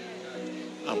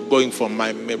 I'm going for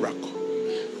my miracle.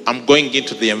 I'm going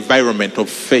into the environment of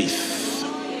faith.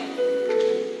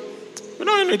 You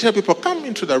know, when we tell people, come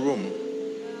into the room,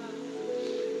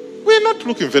 we're not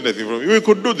looking for anything from you. We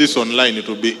could do this online. It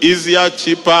would be easier,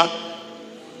 cheaper,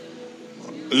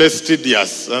 less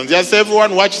tedious. And just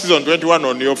everyone watch Season 21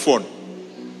 on your phone.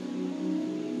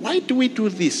 Why do we do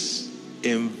this?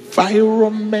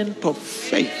 Environment of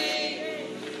faith.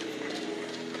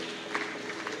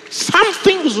 Some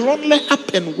things will only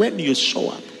happen when you show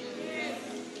up.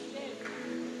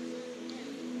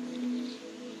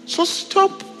 So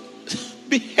stop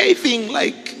behaving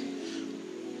like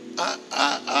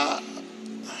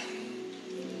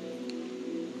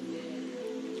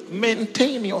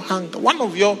maintain your hunger. One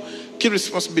of your key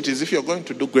responsibilities if you're going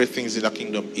to do great things in the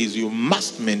kingdom is you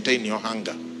must maintain your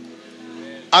hunger.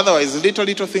 Otherwise,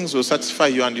 little things will satisfy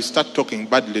you and you start talking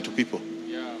badly to people.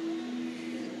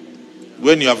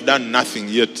 When you have done nothing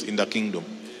yet in the kingdom.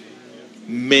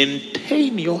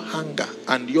 Maintain your hunger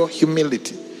and your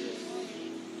humility.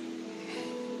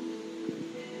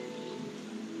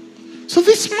 So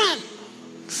this man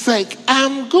is like,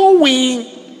 I'm going.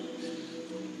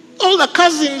 All the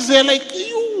cousins, they're like,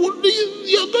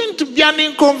 you're going to be an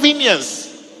inconvenience.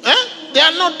 There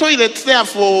are no toilets there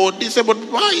for disabled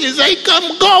people. He's like,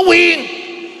 I'm going.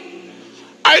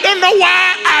 I don't know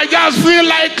why. I just feel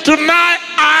like tonight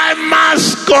I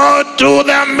must go to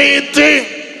the meeting.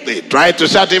 They tried to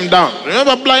shut him down.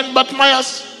 Remember blind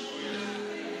Bartimaeus?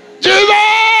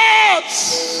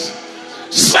 Jesus,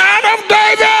 Son of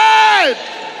David,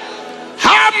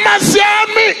 have mercy on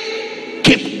me.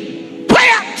 Keep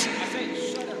quiet.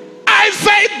 I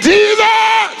say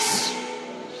Jesus.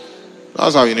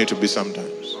 That's how you need to be sometimes.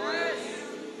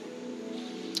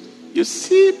 You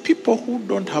see, people who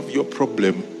don't have your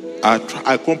problem are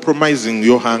compromising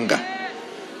your hunger.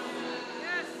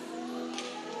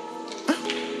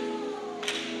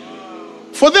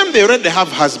 For them, they already have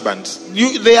husbands.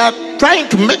 They are trying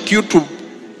to make you to...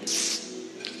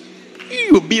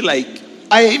 You'll be like,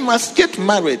 I must get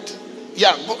married.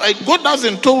 Yeah, God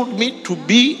hasn't told me to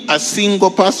be a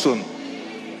single person.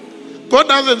 God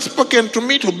hasn't spoken to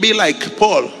me to be like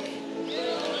Paul.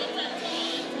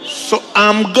 So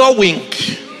I'm going.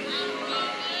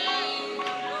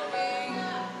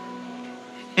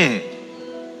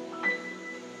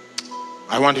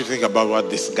 I want you to think about what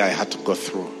this guy had to go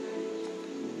through.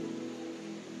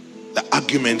 The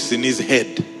arguments in his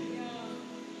head.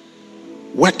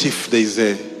 What if there is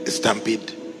a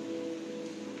stampede?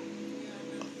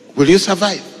 Will you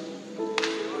survive?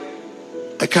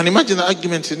 I can imagine the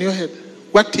arguments in your head.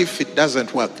 What if it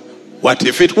doesn't work? What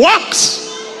if it works?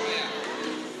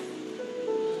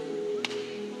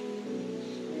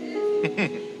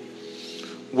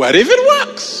 What if it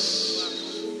works?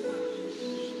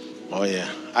 Oh yeah,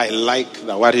 I like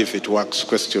the what if it works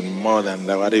question more than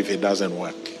the what if it doesn't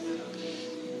work.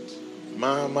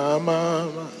 Mama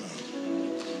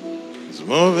is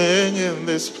moving in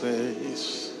this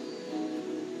place.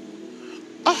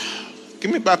 Give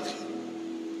me back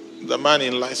the man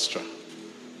in Lystra.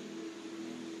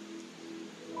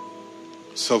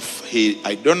 So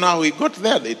I don't know how he got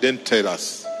there. They didn't tell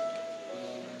us.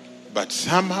 But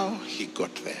somehow he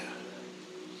got there.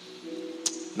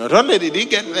 Not only did he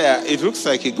get there, it looks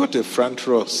like he got a front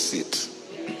row seat.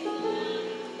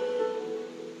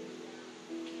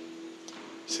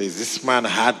 Says this man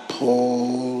had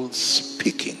Paul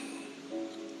speaking.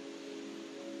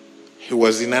 He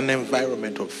was in an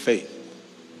environment of faith.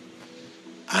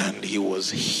 And he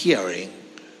was hearing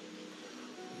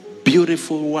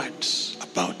beautiful words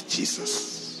about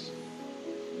Jesus.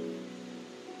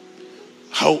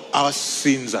 How our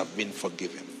sins have been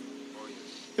forgiven.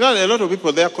 You know, a lot of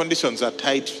people, their conditions are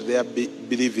tied to their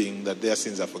believing that their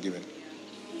sins are forgiven.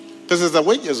 Because the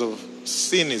wages of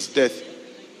sin is death.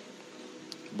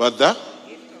 But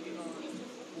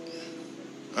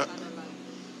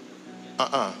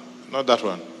not that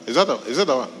one. Is that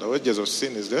the one? The wages of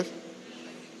sin is death?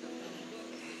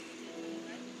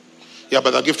 Yeah,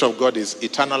 but the gift of God is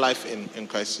eternal life in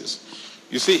Christ Jesus.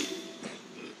 You see,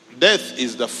 death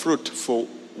is the fruit for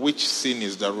which sin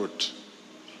is the root.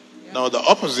 Now, the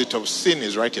opposite of sin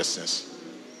is righteousness.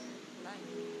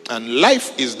 And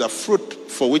life is the fruit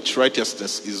for which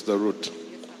righteousness is the root.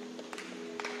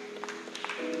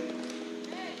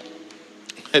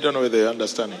 I don't know whether you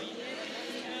understand me.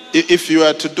 If you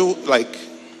are to do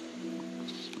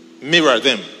mirror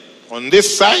them, on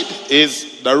this side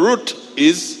is the root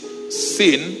is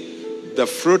sin, the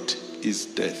fruit is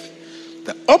death.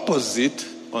 The opposite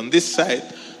on this side,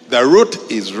 the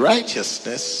root is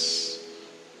righteousness,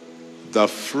 the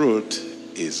fruit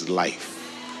is life.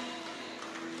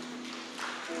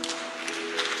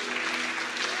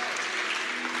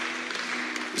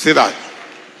 You see that?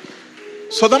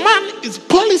 So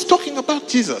Paul is talking about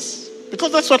Jesus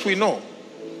because that's what we know.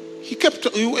 He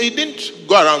didn't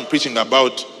go around preaching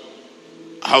about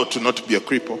how to not be a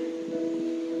cripple.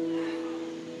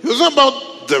 It was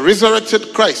about the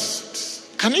resurrected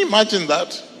Christ. Can you imagine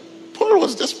that? Paul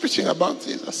was just preaching about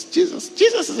Jesus.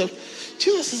 Jesus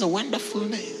is a wonderful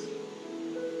name.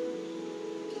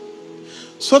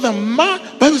 So the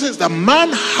Bible says the man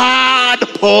heard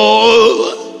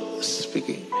Paul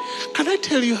speaking. Can I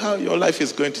tell you how your life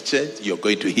is going to change? You're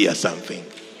going to hear something.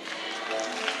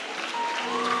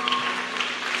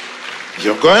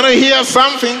 You're going to hear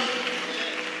something.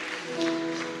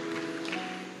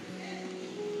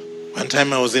 One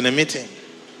time I was in a meeting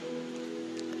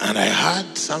and I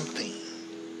heard something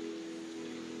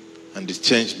and it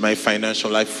changed my financial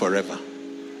life forever.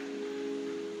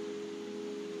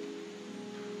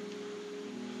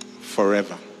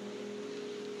 Forever.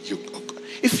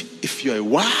 If you're a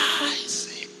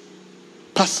wise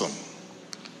person,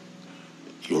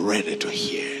 you're ready to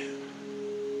hear.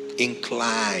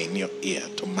 Incline your ear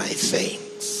to my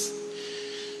sayings.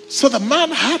 So the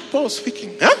man heard Paul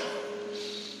speaking.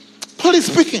 Paul is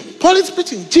speaking. Paul is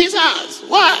preaching. Jesus,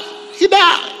 what? He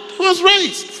died. He was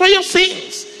raised for your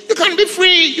sins. You can be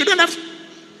free. You don't have to.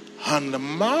 And the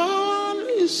man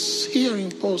is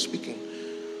hearing Paul speaking.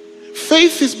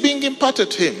 Faith is being imparted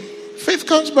to him. Faith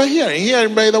comes by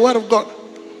hearing by the word of God.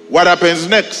 What happens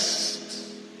next?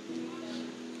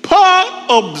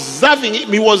 Paul observing him,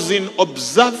 he was in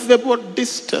observable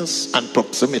distance and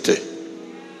proximity.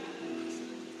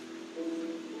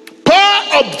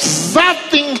 Paul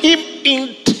observing him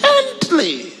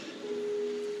intently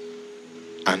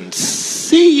and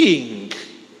seeing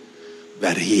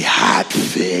that he had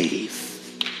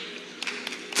faith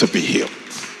to be healed.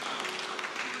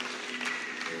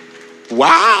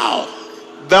 Wow!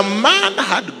 The man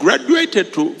had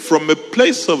graduated from a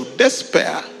place of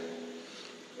despair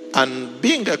and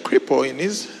being a cripple in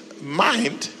his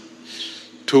mind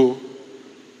to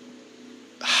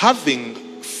having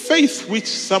faith which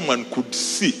someone could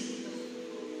see.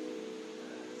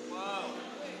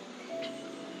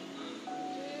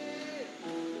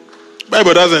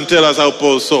 Bible doesn't tell us how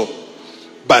Paul saw,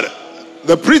 but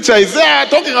the preacher is there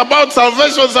talking about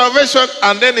salvation,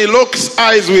 and then he locks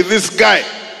eyes with this guy.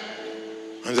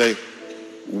 And like,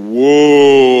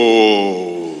 whoa,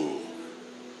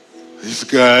 this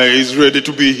guy is ready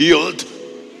to be healed.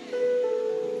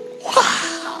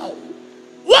 Wow.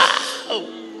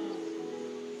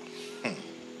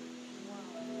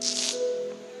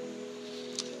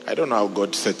 I don't know how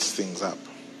God sets things up.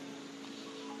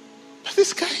 But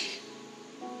this guy,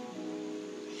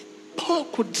 Paul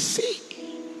could see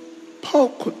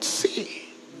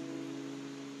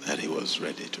that he was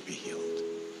ready to be healed.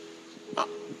 Now,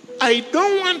 I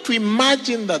don't want to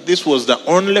imagine that this was the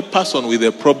only person with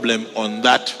a problem on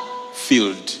that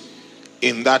field,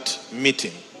 in that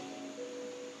meeting.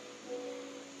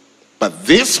 But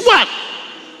this one,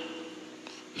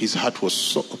 his heart was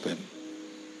so open.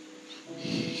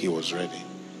 He was ready.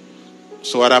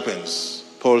 So what happens?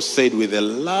 Paul said with a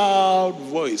loud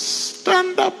voice,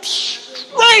 stand up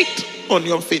straight on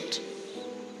your feet.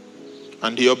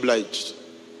 And he obliged.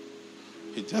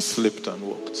 He just slipped and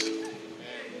walked.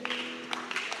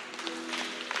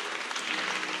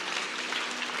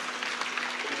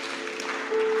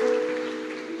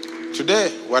 Today,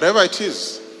 whatever it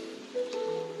is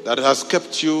that has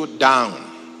kept you down,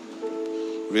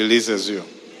 releases you.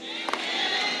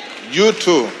 You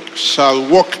too shall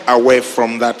walk away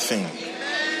from that thing.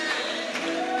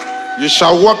 You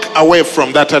shall walk away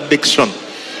from that addiction.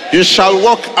 You shall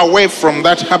walk away from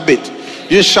that habit.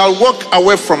 You shall walk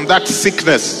away from that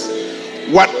sickness.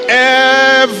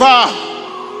 Whatever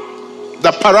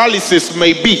the paralysis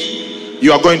may be,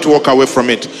 you are going to walk away from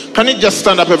it. Can you just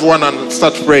stand up, everyone, and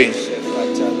start praying?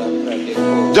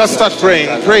 Just start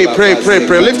praying. Pray.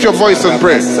 Lift your voice and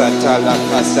pray.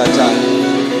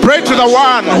 Pray to the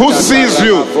one who sees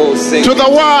you, to the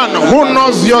one who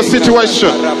knows your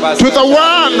situation, to the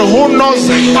one who knows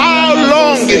how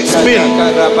long it's been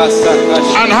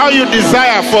and how you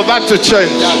desire for that to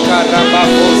change.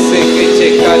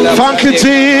 Thank you,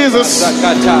 Jesus.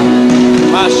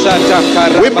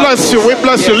 We bless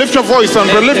you. Lift your voice and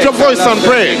pray. Lift your voice and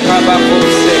pray.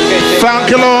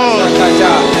 Thank you, Lord.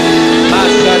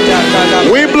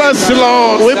 We bless you,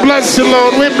 Lord. We bless you,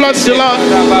 Lord. We bless you, Lord.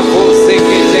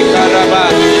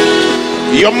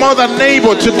 You're more than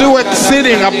able to do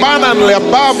exceeding abundantly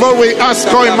above all we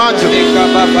ask or imagine.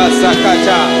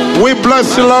 We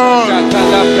bless you, Lord.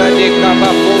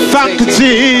 Thank you,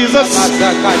 Jesus.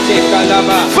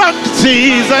 Thank you,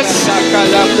 Jesus.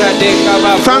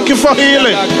 Thank you for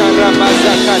healing.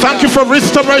 Thank you for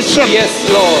restoration. Yes,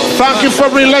 Lord. Thank you for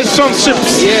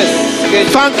relationships. Yes.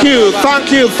 Thank you.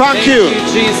 Thank you. Thank you.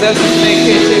 Jesus.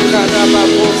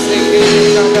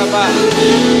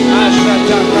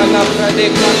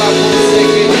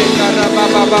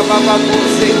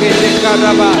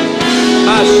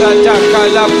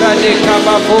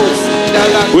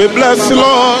 We bless you,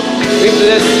 Lord. We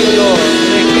bless you, Lord.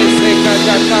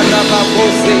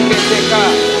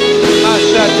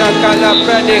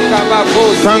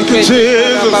 Thank you,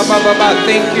 Jesus.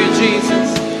 Thank you, Jesus.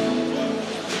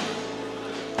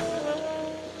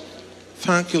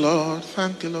 Thank you, Lord.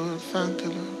 Thank you, Lord. Thank you,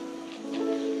 Lord.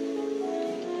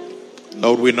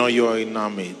 Lord, we know you are in our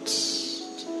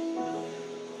midst.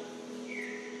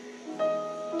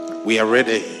 We are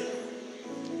ready.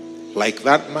 Like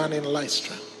that man in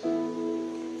Lystra,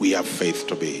 we have faith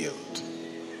to be healed.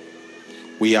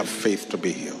 We have faith to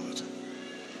be healed.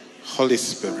 Holy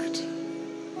Spirit,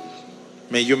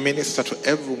 may you minister to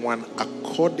everyone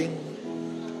according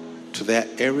to their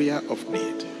area of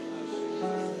need.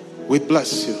 We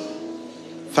bless you.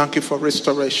 Thank you for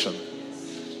restoration.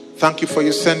 Thank you for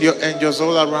you send your angels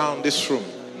all around this room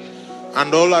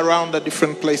and all around the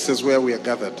different places where we are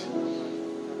gathered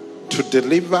to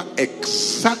deliver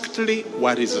exactly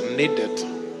what is needed.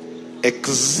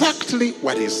 Exactly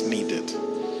what is needed.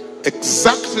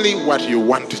 Exactly what you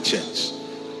want to change.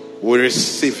 We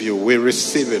receive you. We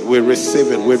receive it. We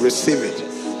receive it. We receive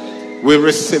it. We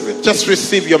receive it. Just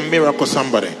receive your miracle,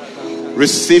 somebody.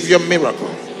 Receive your miracle.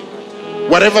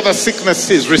 Whatever the sickness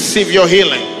is, receive your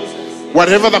healing.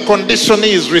 Whatever the condition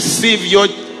is, receive your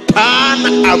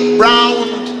turn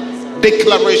around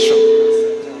declaration.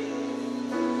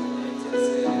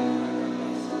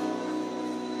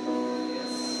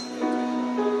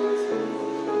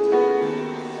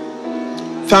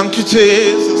 Thank you,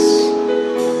 Jesus.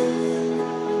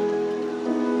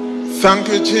 Thank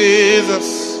you,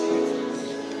 Jesus.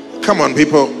 Come on,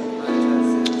 people.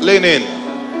 Lean in.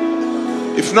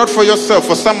 If not for yourself,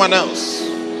 for someone else.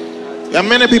 There are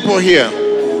many people here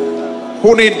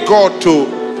who need God to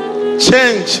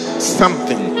change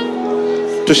something,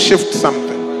 to shift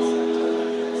something.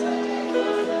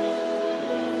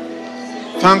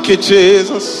 Thank you,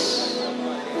 Jesus.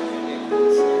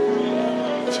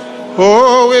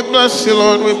 Oh, we bless you,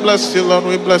 Lord. We bless you, Lord.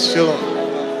 We bless you, Lord.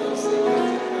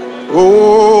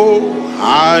 Oh,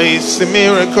 I see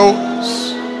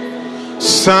miracles,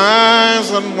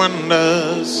 signs and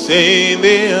wonders in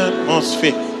the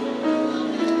atmosphere.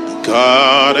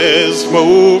 God is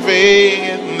moving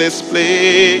in this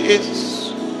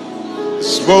place.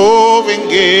 It's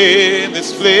moving in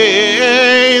this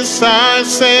place. I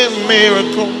say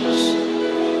miracles,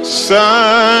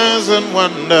 signs and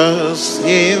wonders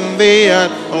in the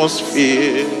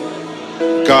atmosphere.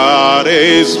 God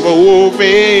is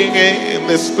moving in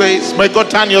this place. May God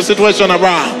turn your situation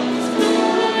around.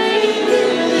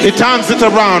 He turns it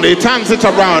around. He turns it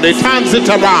around. He turns it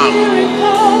around.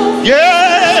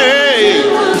 Yay!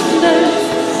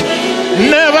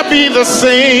 Never be the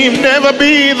same. Never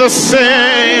be the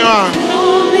same.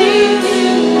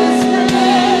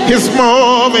 He's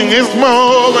moving. He's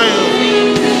moving.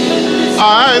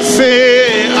 I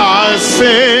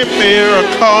see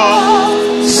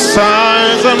miracles,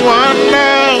 signs and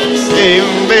wonders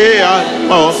in the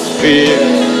atmosphere.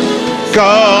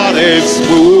 God is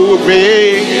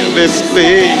moving in this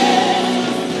place.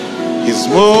 He's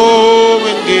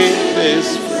moving in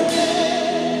this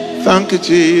place. Thank you,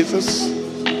 Jesus.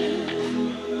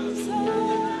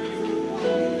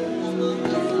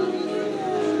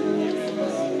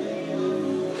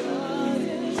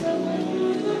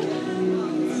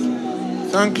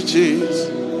 Thank you, Jesus.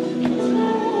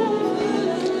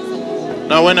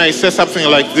 Now, when I say something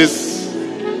like this,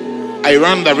 I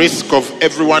run the risk of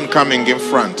everyone coming in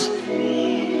front.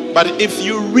 But if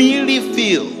you really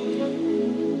feel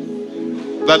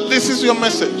that this is your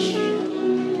message,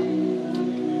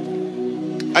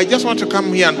 I just want to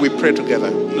come here and we pray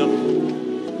together. No.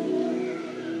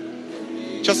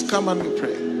 Just come and we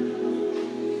pray.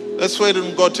 Let's wait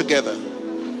and go together.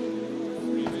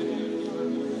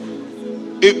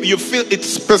 If you feel it's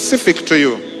specific to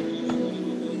you.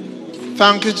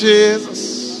 Thank you,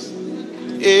 Jesus.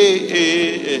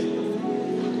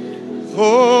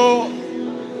 Oh,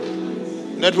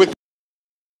 network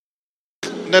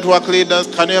leaders,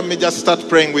 can you help me just start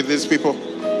praying with these people?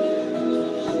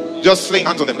 Just laying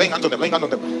hands on them, laying hands on them, laying hands on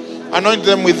them. Anoint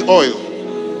them with oil.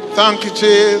 Thank you,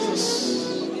 Jesus.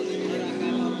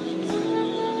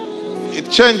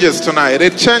 It changes tonight.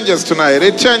 It changes tonight.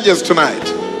 It changes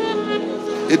tonight.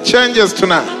 It changes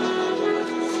tonight.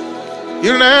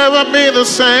 You'll never be the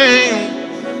same.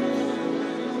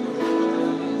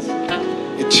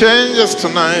 It changes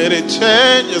tonight. It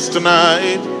changes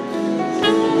tonight.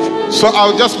 So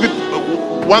I'll just be,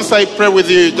 once I pray with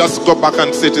you, just go back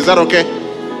and sit. Is that okay?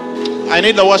 I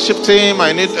need the worship team.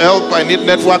 I need help. I need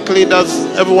network leaders.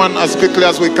 Everyone as quickly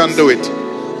as we can do it.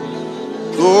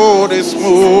 God is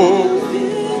moved.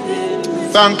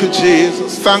 Thank you,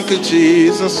 Jesus. Thank you,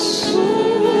 Jesus.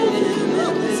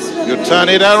 You turn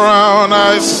it around.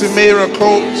 I see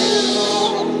miracles,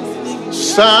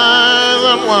 signs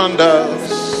and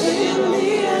wonders.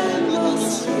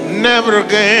 Never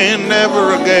again,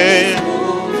 never again.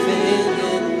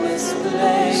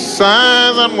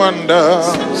 Signs and wonders.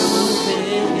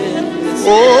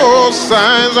 Oh,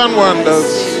 signs and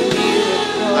wonders.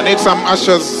 I need some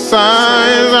ushers.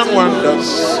 Signs and wonders.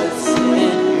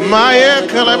 Maya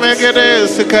kalamegede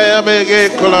sikaya bege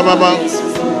kulamama.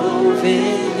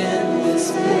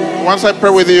 Once I pray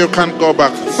with you, you can't go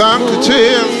back. Thank you,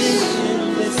 Jesus.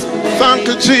 Thank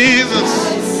you, Jesus.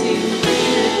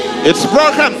 It's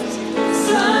broken.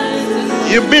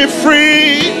 You be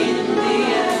free.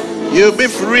 You be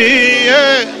free.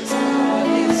 Yeah.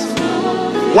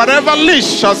 Whatever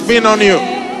leash has been on you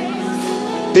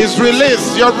is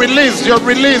released. You're released. You're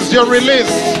released. You're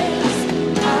released.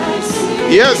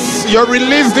 Yes, you're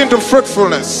released into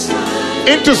fruitfulness,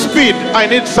 into speed. I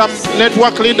need some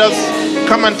network leaders.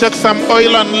 Come and take some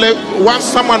oil and once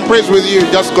someone prays with you,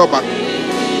 just go back.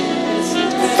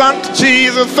 Thank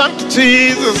Jesus, thank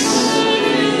Jesus.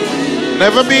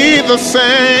 Never be the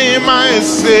same, I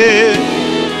say.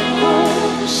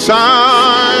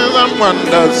 Signs and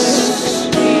wonders.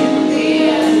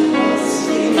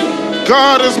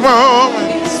 God is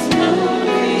moving.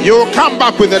 You will come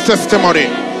back with a testimony,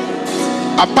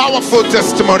 a powerful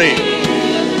testimony.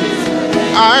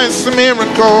 I see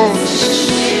miracles.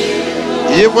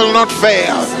 You will not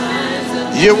fail.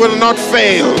 You will not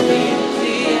fail.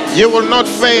 You will not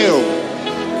fail.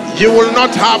 You will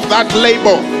not have that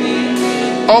label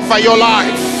over your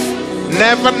life.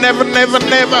 Never, never, never,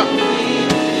 never.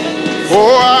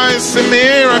 Oh, I see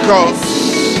miracles.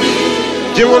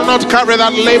 You will not carry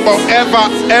that label ever,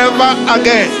 ever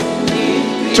again.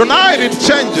 Tonight it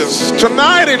changes.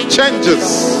 Tonight it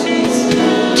changes.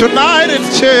 Tonight it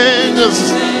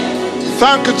changes.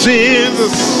 Thank you,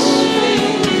 Jesus.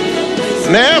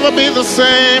 Never be the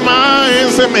same. I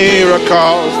see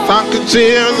miracles. Thank you,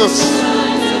 Jesus.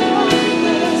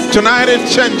 Tonight it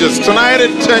changes. Tonight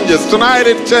it changes. Tonight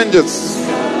it changes.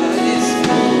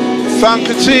 Thank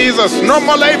you, Jesus. No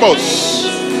more labels.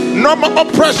 No more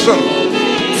oppression.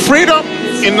 Freedom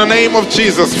in the name of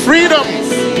Jesus. Freedom.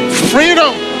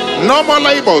 Freedom. No more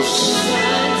labels.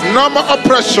 No more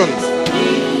oppression.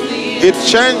 It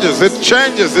changes. It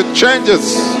changes. It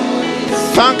changes.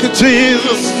 Thank you,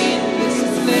 Jesus.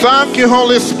 Thank you,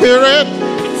 Holy Spirit.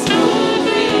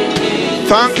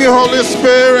 Thank you, Holy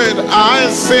Spirit.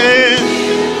 I say,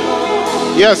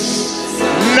 yes.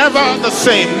 Never the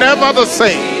same. Never the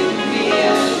same.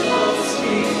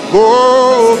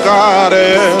 Oh God,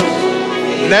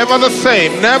 never the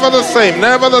same, never the same,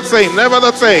 never the same, never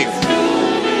the same.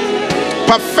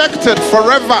 Perfected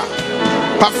forever,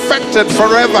 perfected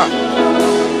forever.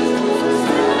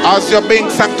 As you're being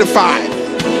sanctified,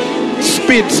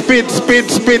 speed, speed, speed,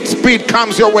 speed, speed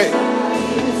comes your way.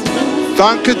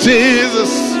 Thank you,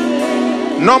 Jesus.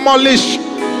 No more leash,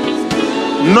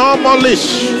 no more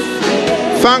leash.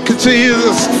 Thank you,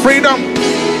 Jesus. Freedom.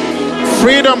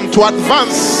 Freedom to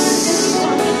advance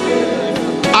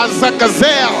as a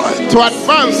gazelle, to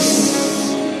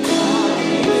advance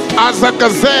as a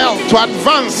gazelle, to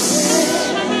advance.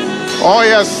 Oh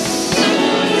yes,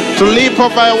 to leap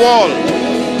over a wall.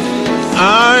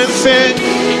 I say,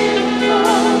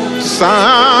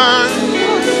 son.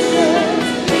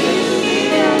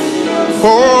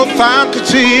 Oh, thank you,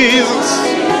 Jesus.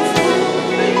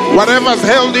 Whatever's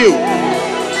held you.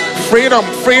 Freedom,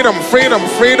 freedom, freedom,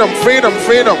 freedom, freedom,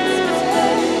 freedom.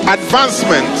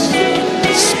 Advancement.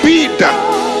 Speed.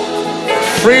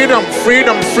 Freedom,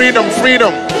 freedom, freedom,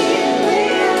 freedom.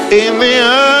 In the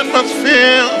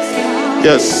atmosphere.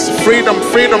 Yes, freedom,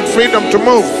 freedom, freedom to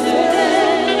move.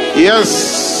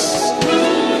 Yes.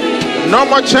 No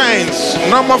more chains,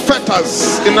 no more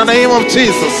fetters. In the name of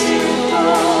Jesus.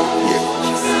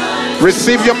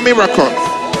 Receive your miracle.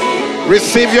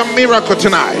 Receive your miracle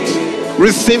tonight.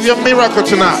 Receive your miracle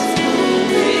tonight.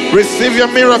 Receive your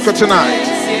miracle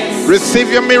tonight.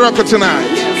 Receive your miracle tonight.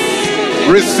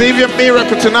 Receive your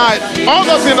miracle tonight. All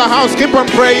those in the house, keep on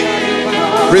praying.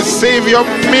 Receive your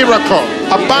miracle.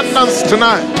 Abundance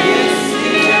tonight.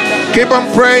 Keep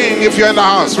on praying if you're in the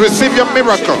house. Receive your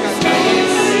miracle.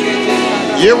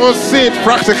 You will see it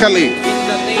practically.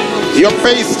 Your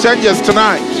pace changes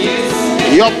tonight.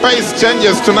 Your pace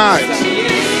changes tonight.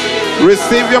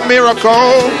 Receive your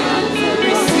miracle.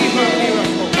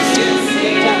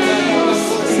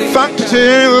 Thank you,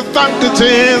 Jesus. Thank you,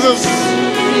 Jesus.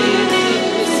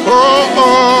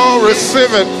 Oh,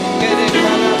 receive it.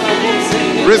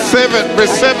 Receive it.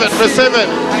 Receive it. Receive it.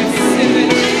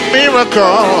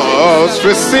 Miracles.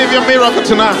 Receive your miracle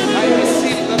tonight.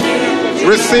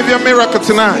 Receive your miracle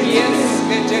tonight.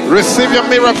 Receive your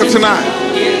miracle tonight.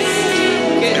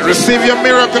 Receive your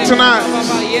miracle tonight.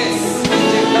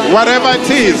 Whatever it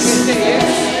is,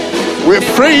 we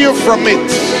free you from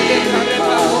it.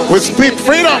 We speak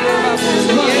freedom.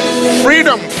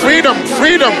 Freedom, freedom,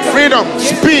 freedom, freedom.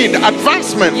 Speed,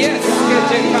 advancement.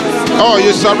 Oh,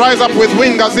 you shall rise up with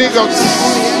wings as eagles.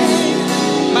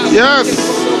 Yes.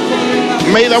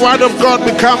 May the word of God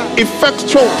become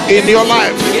effectual in your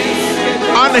life.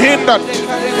 Unhindered.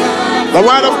 The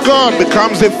word of God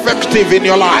becomes effective in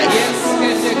your life.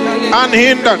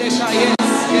 Unhindered.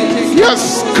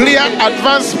 Yes, clear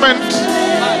advancement.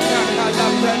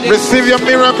 Receive your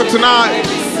miracle tonight.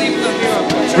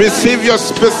 Receive your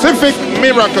specific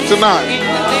miracle tonight.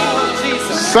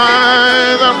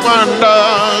 Signs and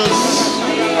wonders.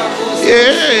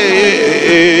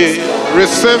 Yeah.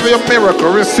 Receive your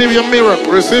miracle. Receive your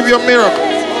miracle. Receive your miracle.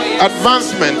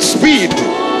 Advancement. Speed.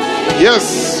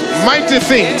 Yes. Mighty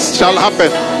things shall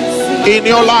happen in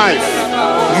your life.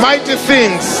 Mighty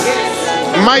things.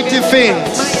 Mighty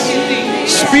things.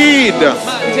 Speed.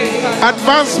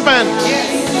 Advancement.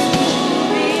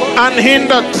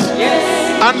 Unhindered.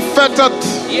 Unfettered.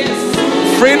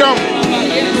 Freedom.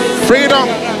 Freedom.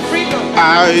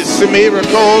 I see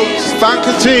miracles. Thank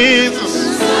you,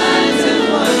 Jesus.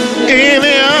 In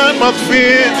the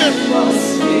atmosphere.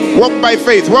 Walk by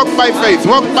faith. Walk by faith.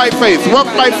 Walk by faith. Walk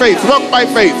by faith. Walk by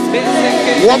faith.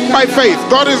 Walk by faith.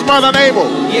 God is more than able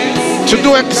to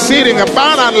do exceeding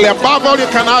abundantly above all you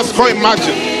can ask or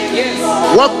imagine.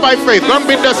 Walk by faith. Don't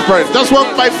be desperate. Just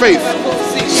walk by faith.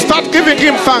 Start giving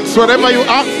him thanks wherever you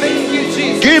are.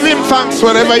 Give him thanks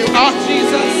wherever you are.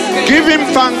 Give him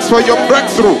thanks for your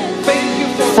breakthrough.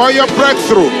 For your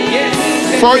breakthrough.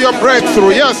 For your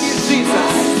breakthrough. Yes.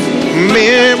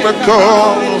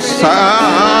 Miracles,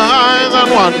 signs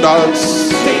and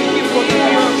wonders.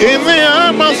 In the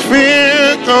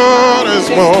atmosphere, God is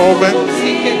moving.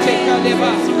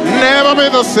 Never be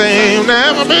the same.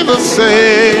 Never be the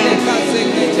same.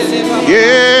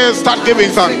 Yes, start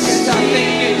giving thanks.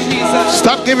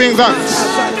 Start giving thanks.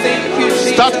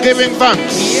 Start giving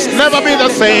thanks. Never be the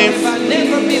same.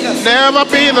 Never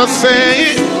be the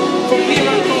same.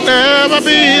 Never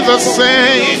be the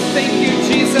same.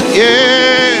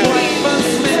 Yeah.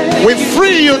 We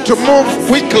free you to move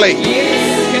quickly.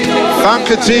 Thank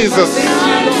you, Jesus,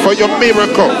 for your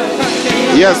miracle.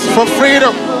 Yes, for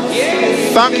freedom.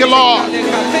 Thank you, Lord.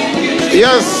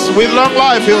 Yes, with long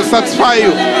life He will satisfy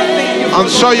you and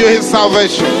show you His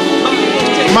salvation.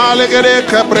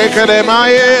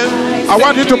 I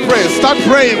want you to pray. Start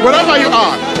praying wherever you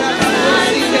are.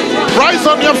 Rise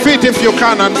on your feet if you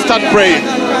can and start praying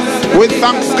with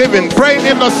thanksgiving, praying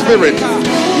in the Spirit.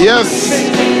 Yes,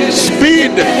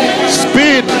 speed,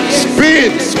 speed,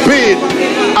 speed, speed,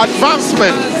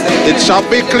 advancement. It shall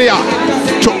be clear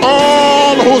to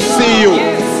all who see you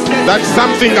that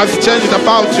something has changed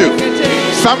about you.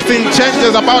 Something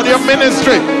changes about your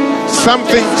ministry.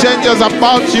 Something changes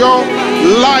about your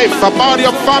life, about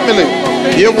your family.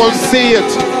 You will see it.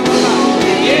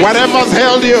 Whatever's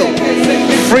held you,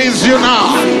 frees you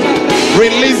now,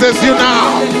 releases you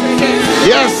now.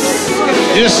 Yes,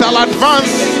 you shall advance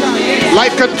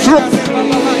like a troop,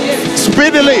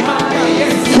 speedily,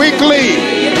 quickly,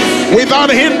 without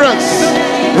hindrance,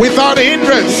 without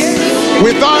hindrance,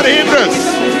 without hindrance.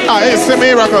 It's a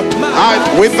miracle.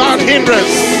 Without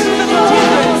hindrance.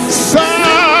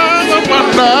 Signs and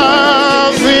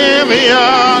wonders in the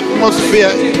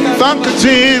atmosphere. Thank you,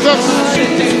 Jesus.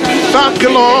 Thank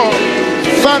you, Lord.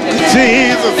 Thank you,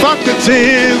 Jesus. Thank you,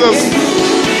 Jesus.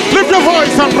 Lift your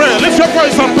voice and pray. Lift your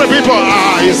voice and pray, people.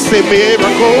 You see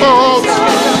miracles.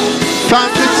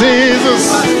 Thank you, Jesus,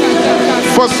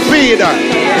 for speed,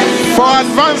 for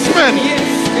advancement.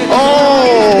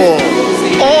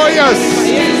 Oh yes.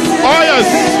 Oh yes.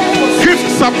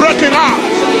 Gifts are breaking out.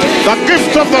 The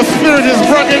gift of the Spirit is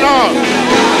breaking out.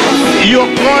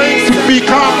 You're going to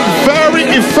become very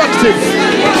effective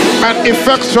and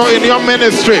effectual in your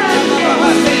ministry.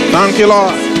 Thank you,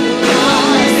 Lord.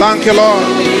 Thank you, Lord.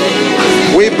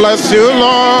 We bless you,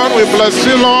 Lord. We bless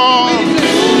you, Lord.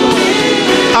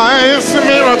 I see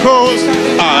miracles.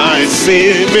 I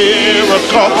see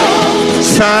miracles.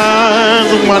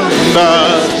 Signs and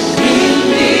wonders.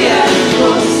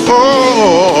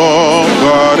 Oh,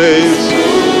 God is.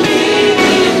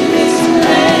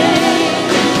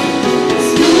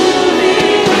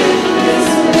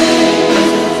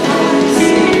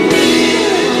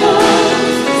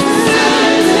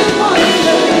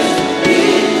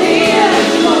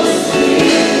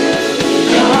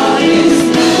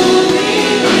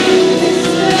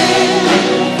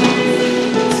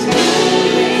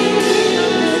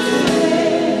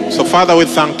 So, Father, we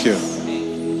thank you.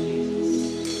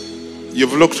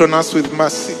 You've looked on us with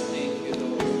mercy.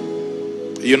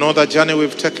 You know the journey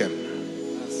we've taken.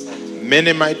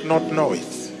 Many might not know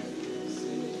it.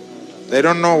 They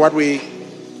don't know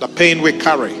the pain we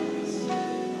carry,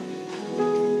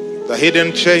 the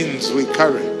hidden chains we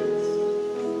carry.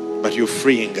 But you're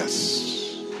freeing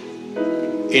us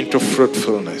into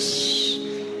fruitfulness,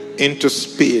 into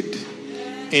speed,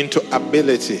 into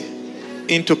ability,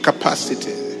 into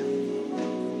capacity.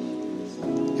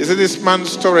 You see, this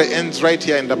man's story ends right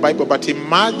here in the Bible, but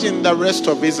imagine the rest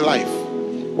of his life.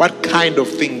 What kind of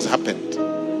things happened?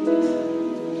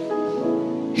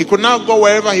 He could now go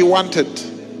wherever he wanted,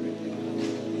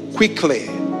 quickly,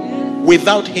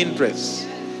 without hindrance,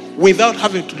 without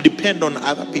having to depend on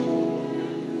other people.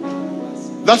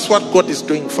 That's what God is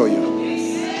doing for you.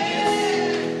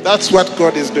 That's what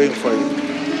God is doing for you.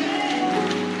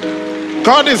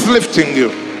 God is lifting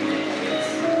you.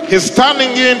 He's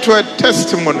turning you into a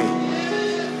testimony.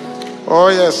 Oh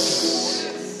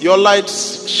yes, your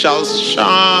lights shall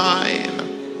shine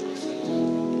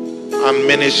and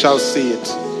many shall see it.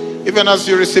 Even as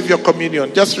you receive your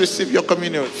communion, just receive your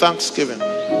communion, thanksgiving.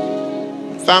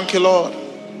 Thank you, Lord.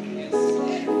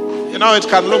 You know, it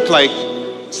can look like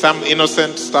some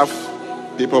innocent stuff,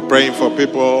 people praying for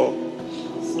people,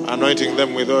 anointing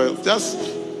them with oil. Just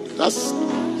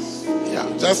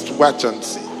watch and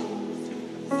see.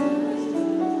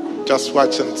 Just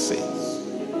watch and see.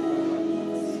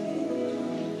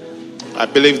 I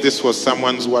believe this was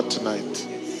someone's word tonight.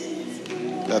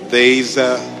 That there is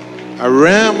a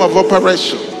realm of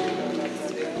operation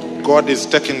God is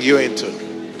taking you into.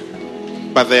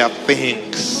 But there are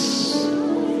things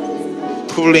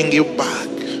pulling you back.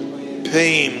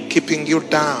 Pain keeping you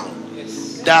down.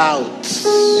 Doubts.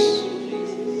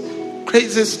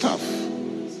 Crazy stuff.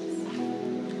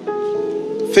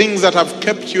 Things that have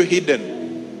kept you hidden.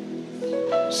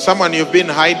 Someone you've been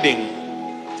hiding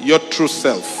your true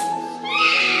self.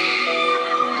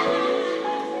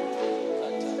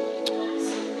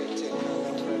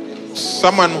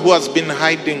 Someone who has been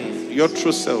hiding your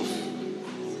true self.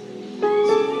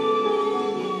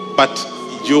 But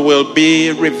you will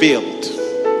be revealed.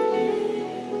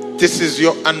 This is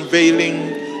your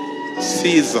unveiling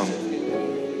season.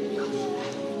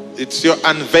 It's your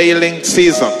unveiling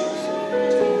season.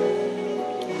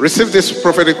 Receive this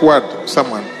prophetic word,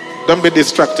 someone. Don't be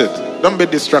distracted. Don't be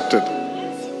distracted.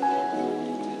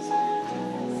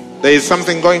 There is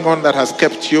something going on that has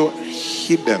kept you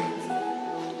hidden.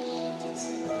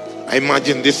 I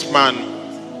imagine this man,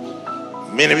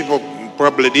 many people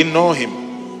probably didn't know him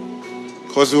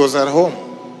because he was at home.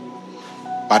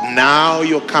 But now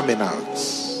you're coming out.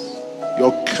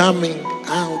 You're coming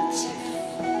out.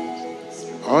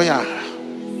 Oh yeah.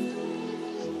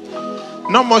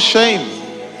 No more shame.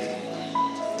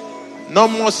 No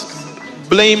more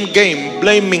blame game,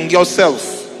 blaming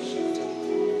yourself.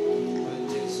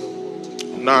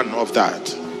 None of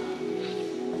that.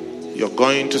 You're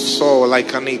going to soar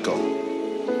like an eagle.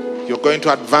 You're going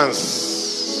to advance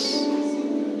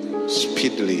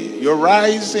speedily. You're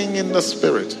rising in the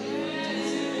spirit.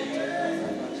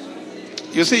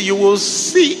 You see, you will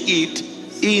see it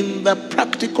in the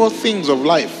practical things of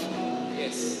life.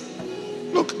 Yes.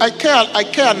 Look, I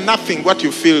care nothing what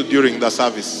you feel during the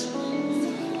service.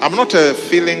 I'm not a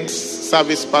feelings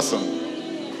service person.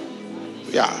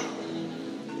 Yeah.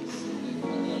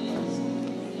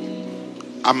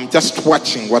 I'm just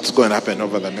watching what's going to happen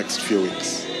over the next few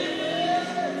weeks.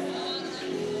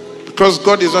 Because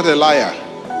God is not a liar.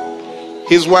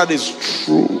 His word is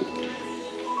true.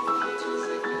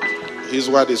 His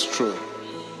word is true.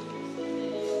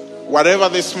 Whatever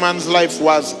this man's life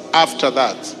was after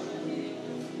that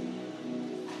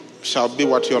shall be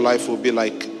what your life will be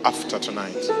like after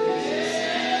tonight.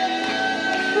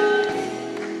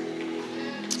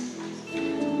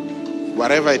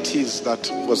 Whatever it is that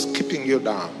was keeping you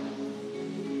down,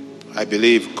 I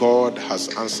believe God has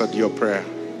answered your prayer.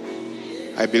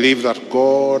 I believe that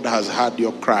God has heard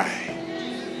your cry.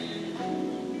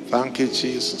 Thank you,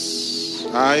 Jesus.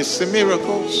 I see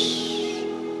miracles,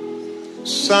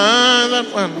 signs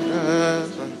and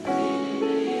wonders.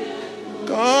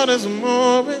 God is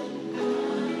moving.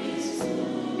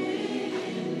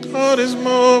 God is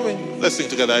moving. Let's sing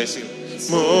together. I see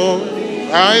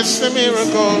moving. I see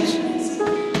miracles.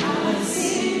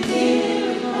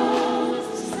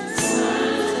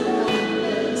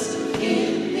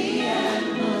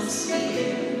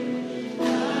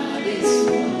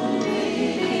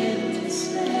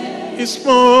 It's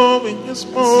moving, it's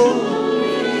moving.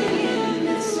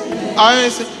 I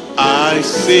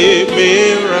see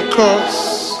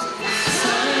miracles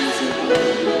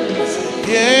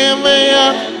in the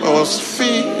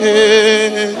atmosphere.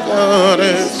 God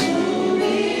is.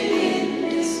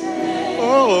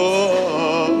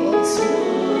 Oh,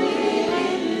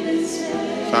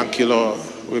 thank you, Lord.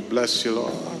 We bless you,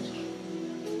 Lord.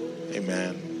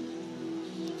 Amen.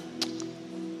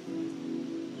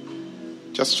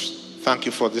 Just thank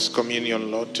you for this communion,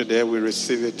 Lord. Today we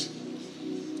receive it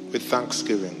with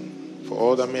thanksgiving for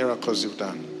all the miracles you've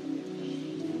done,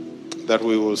 that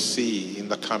we will see in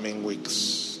the coming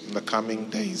weeks, in the coming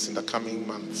days, in the coming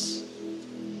months.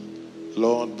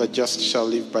 Lord, the just shall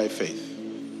live by faith.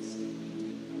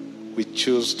 We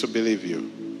choose to believe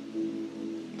you,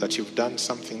 that you've done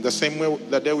something. The same way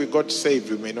the day we got saved,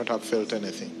 we may not have felt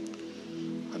anything,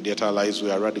 and yet our lives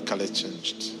were radically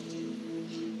changed.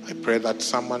 I pray that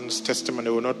someone's testimony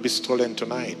will not be stolen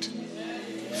tonight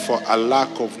for a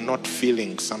lack of not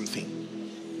feeling something.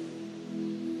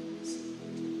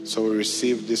 So we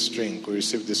receive this drink, we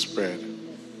receive this bread.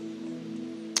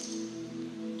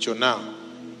 Jonah,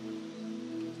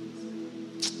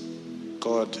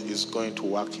 God is going to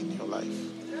work in your life.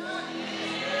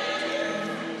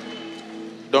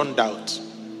 Don't doubt.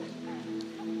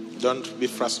 Don't be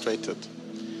frustrated.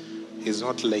 He's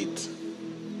not late.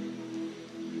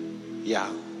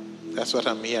 Yeah, that's what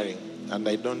I'm hearing. And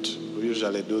I don't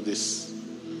usually do this.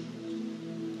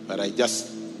 But I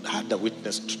just had the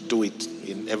witness to do it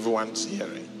in everyone's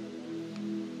hearing.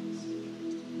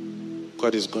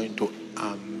 God is going to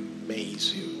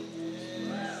amaze you.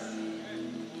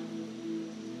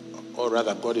 Or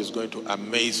rather, God is going to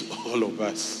amaze all of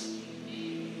us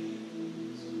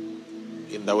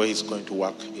in the way He's going to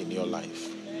work in your life.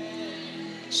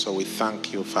 So we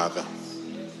thank you, Father.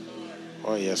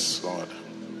 Oh, yes, Lord.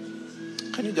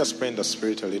 Can you just pray in the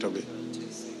Spirit a little bit?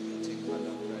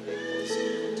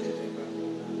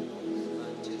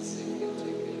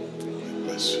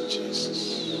 Bless you,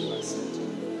 Jesus.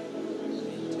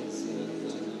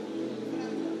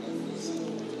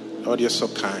 Lord, you're so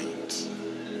kind.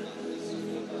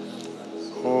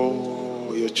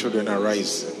 Oh, your children are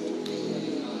rising.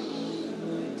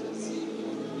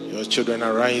 Your children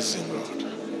are rising, Lord.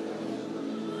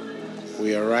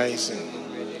 We are rising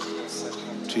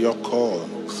to your call.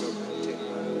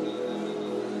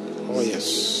 Oh,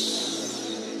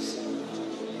 yes.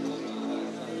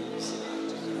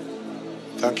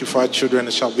 Thank you for our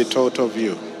children shall be taught of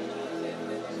you,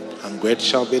 and great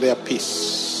shall be their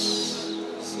peace.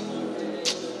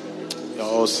 You're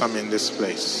awesome in this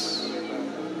place.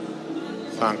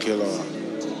 Thank you, Lord.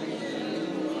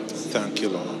 Thank you,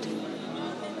 Lord.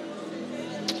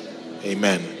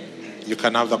 Amen. You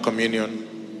can have the communion.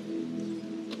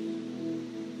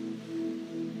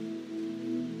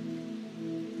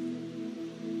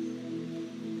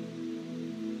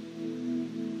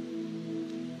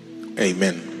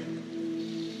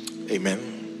 Amen. Amen.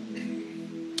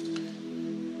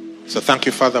 So thank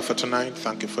you, Father, for tonight.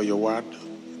 Thank you for your word.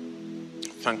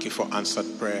 Thank you for answered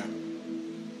prayer.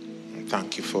 And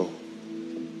thank you for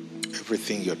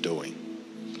everything you're doing.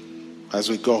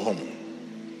 As we go home,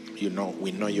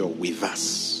 we know you're with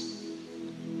us.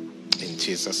 In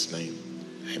Jesus' name.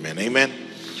 Amen. Amen.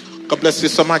 God bless you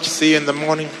so much. See you in the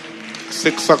morning,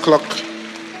 6 o'clock,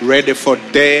 ready for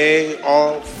day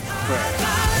of prayer.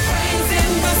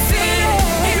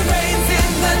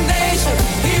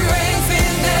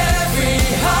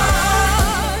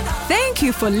 Thank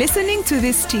you for listening to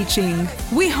this teaching.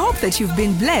 We hope that you've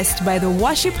been blessed by the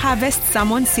Worship Harvest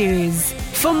Sermon Series.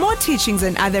 For more teachings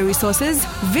and other resources,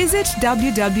 visit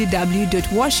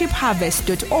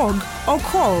www.worshipharvest.org or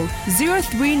call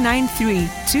 0393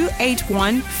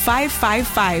 281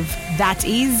 555. That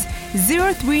is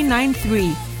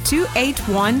 0393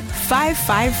 281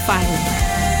 555.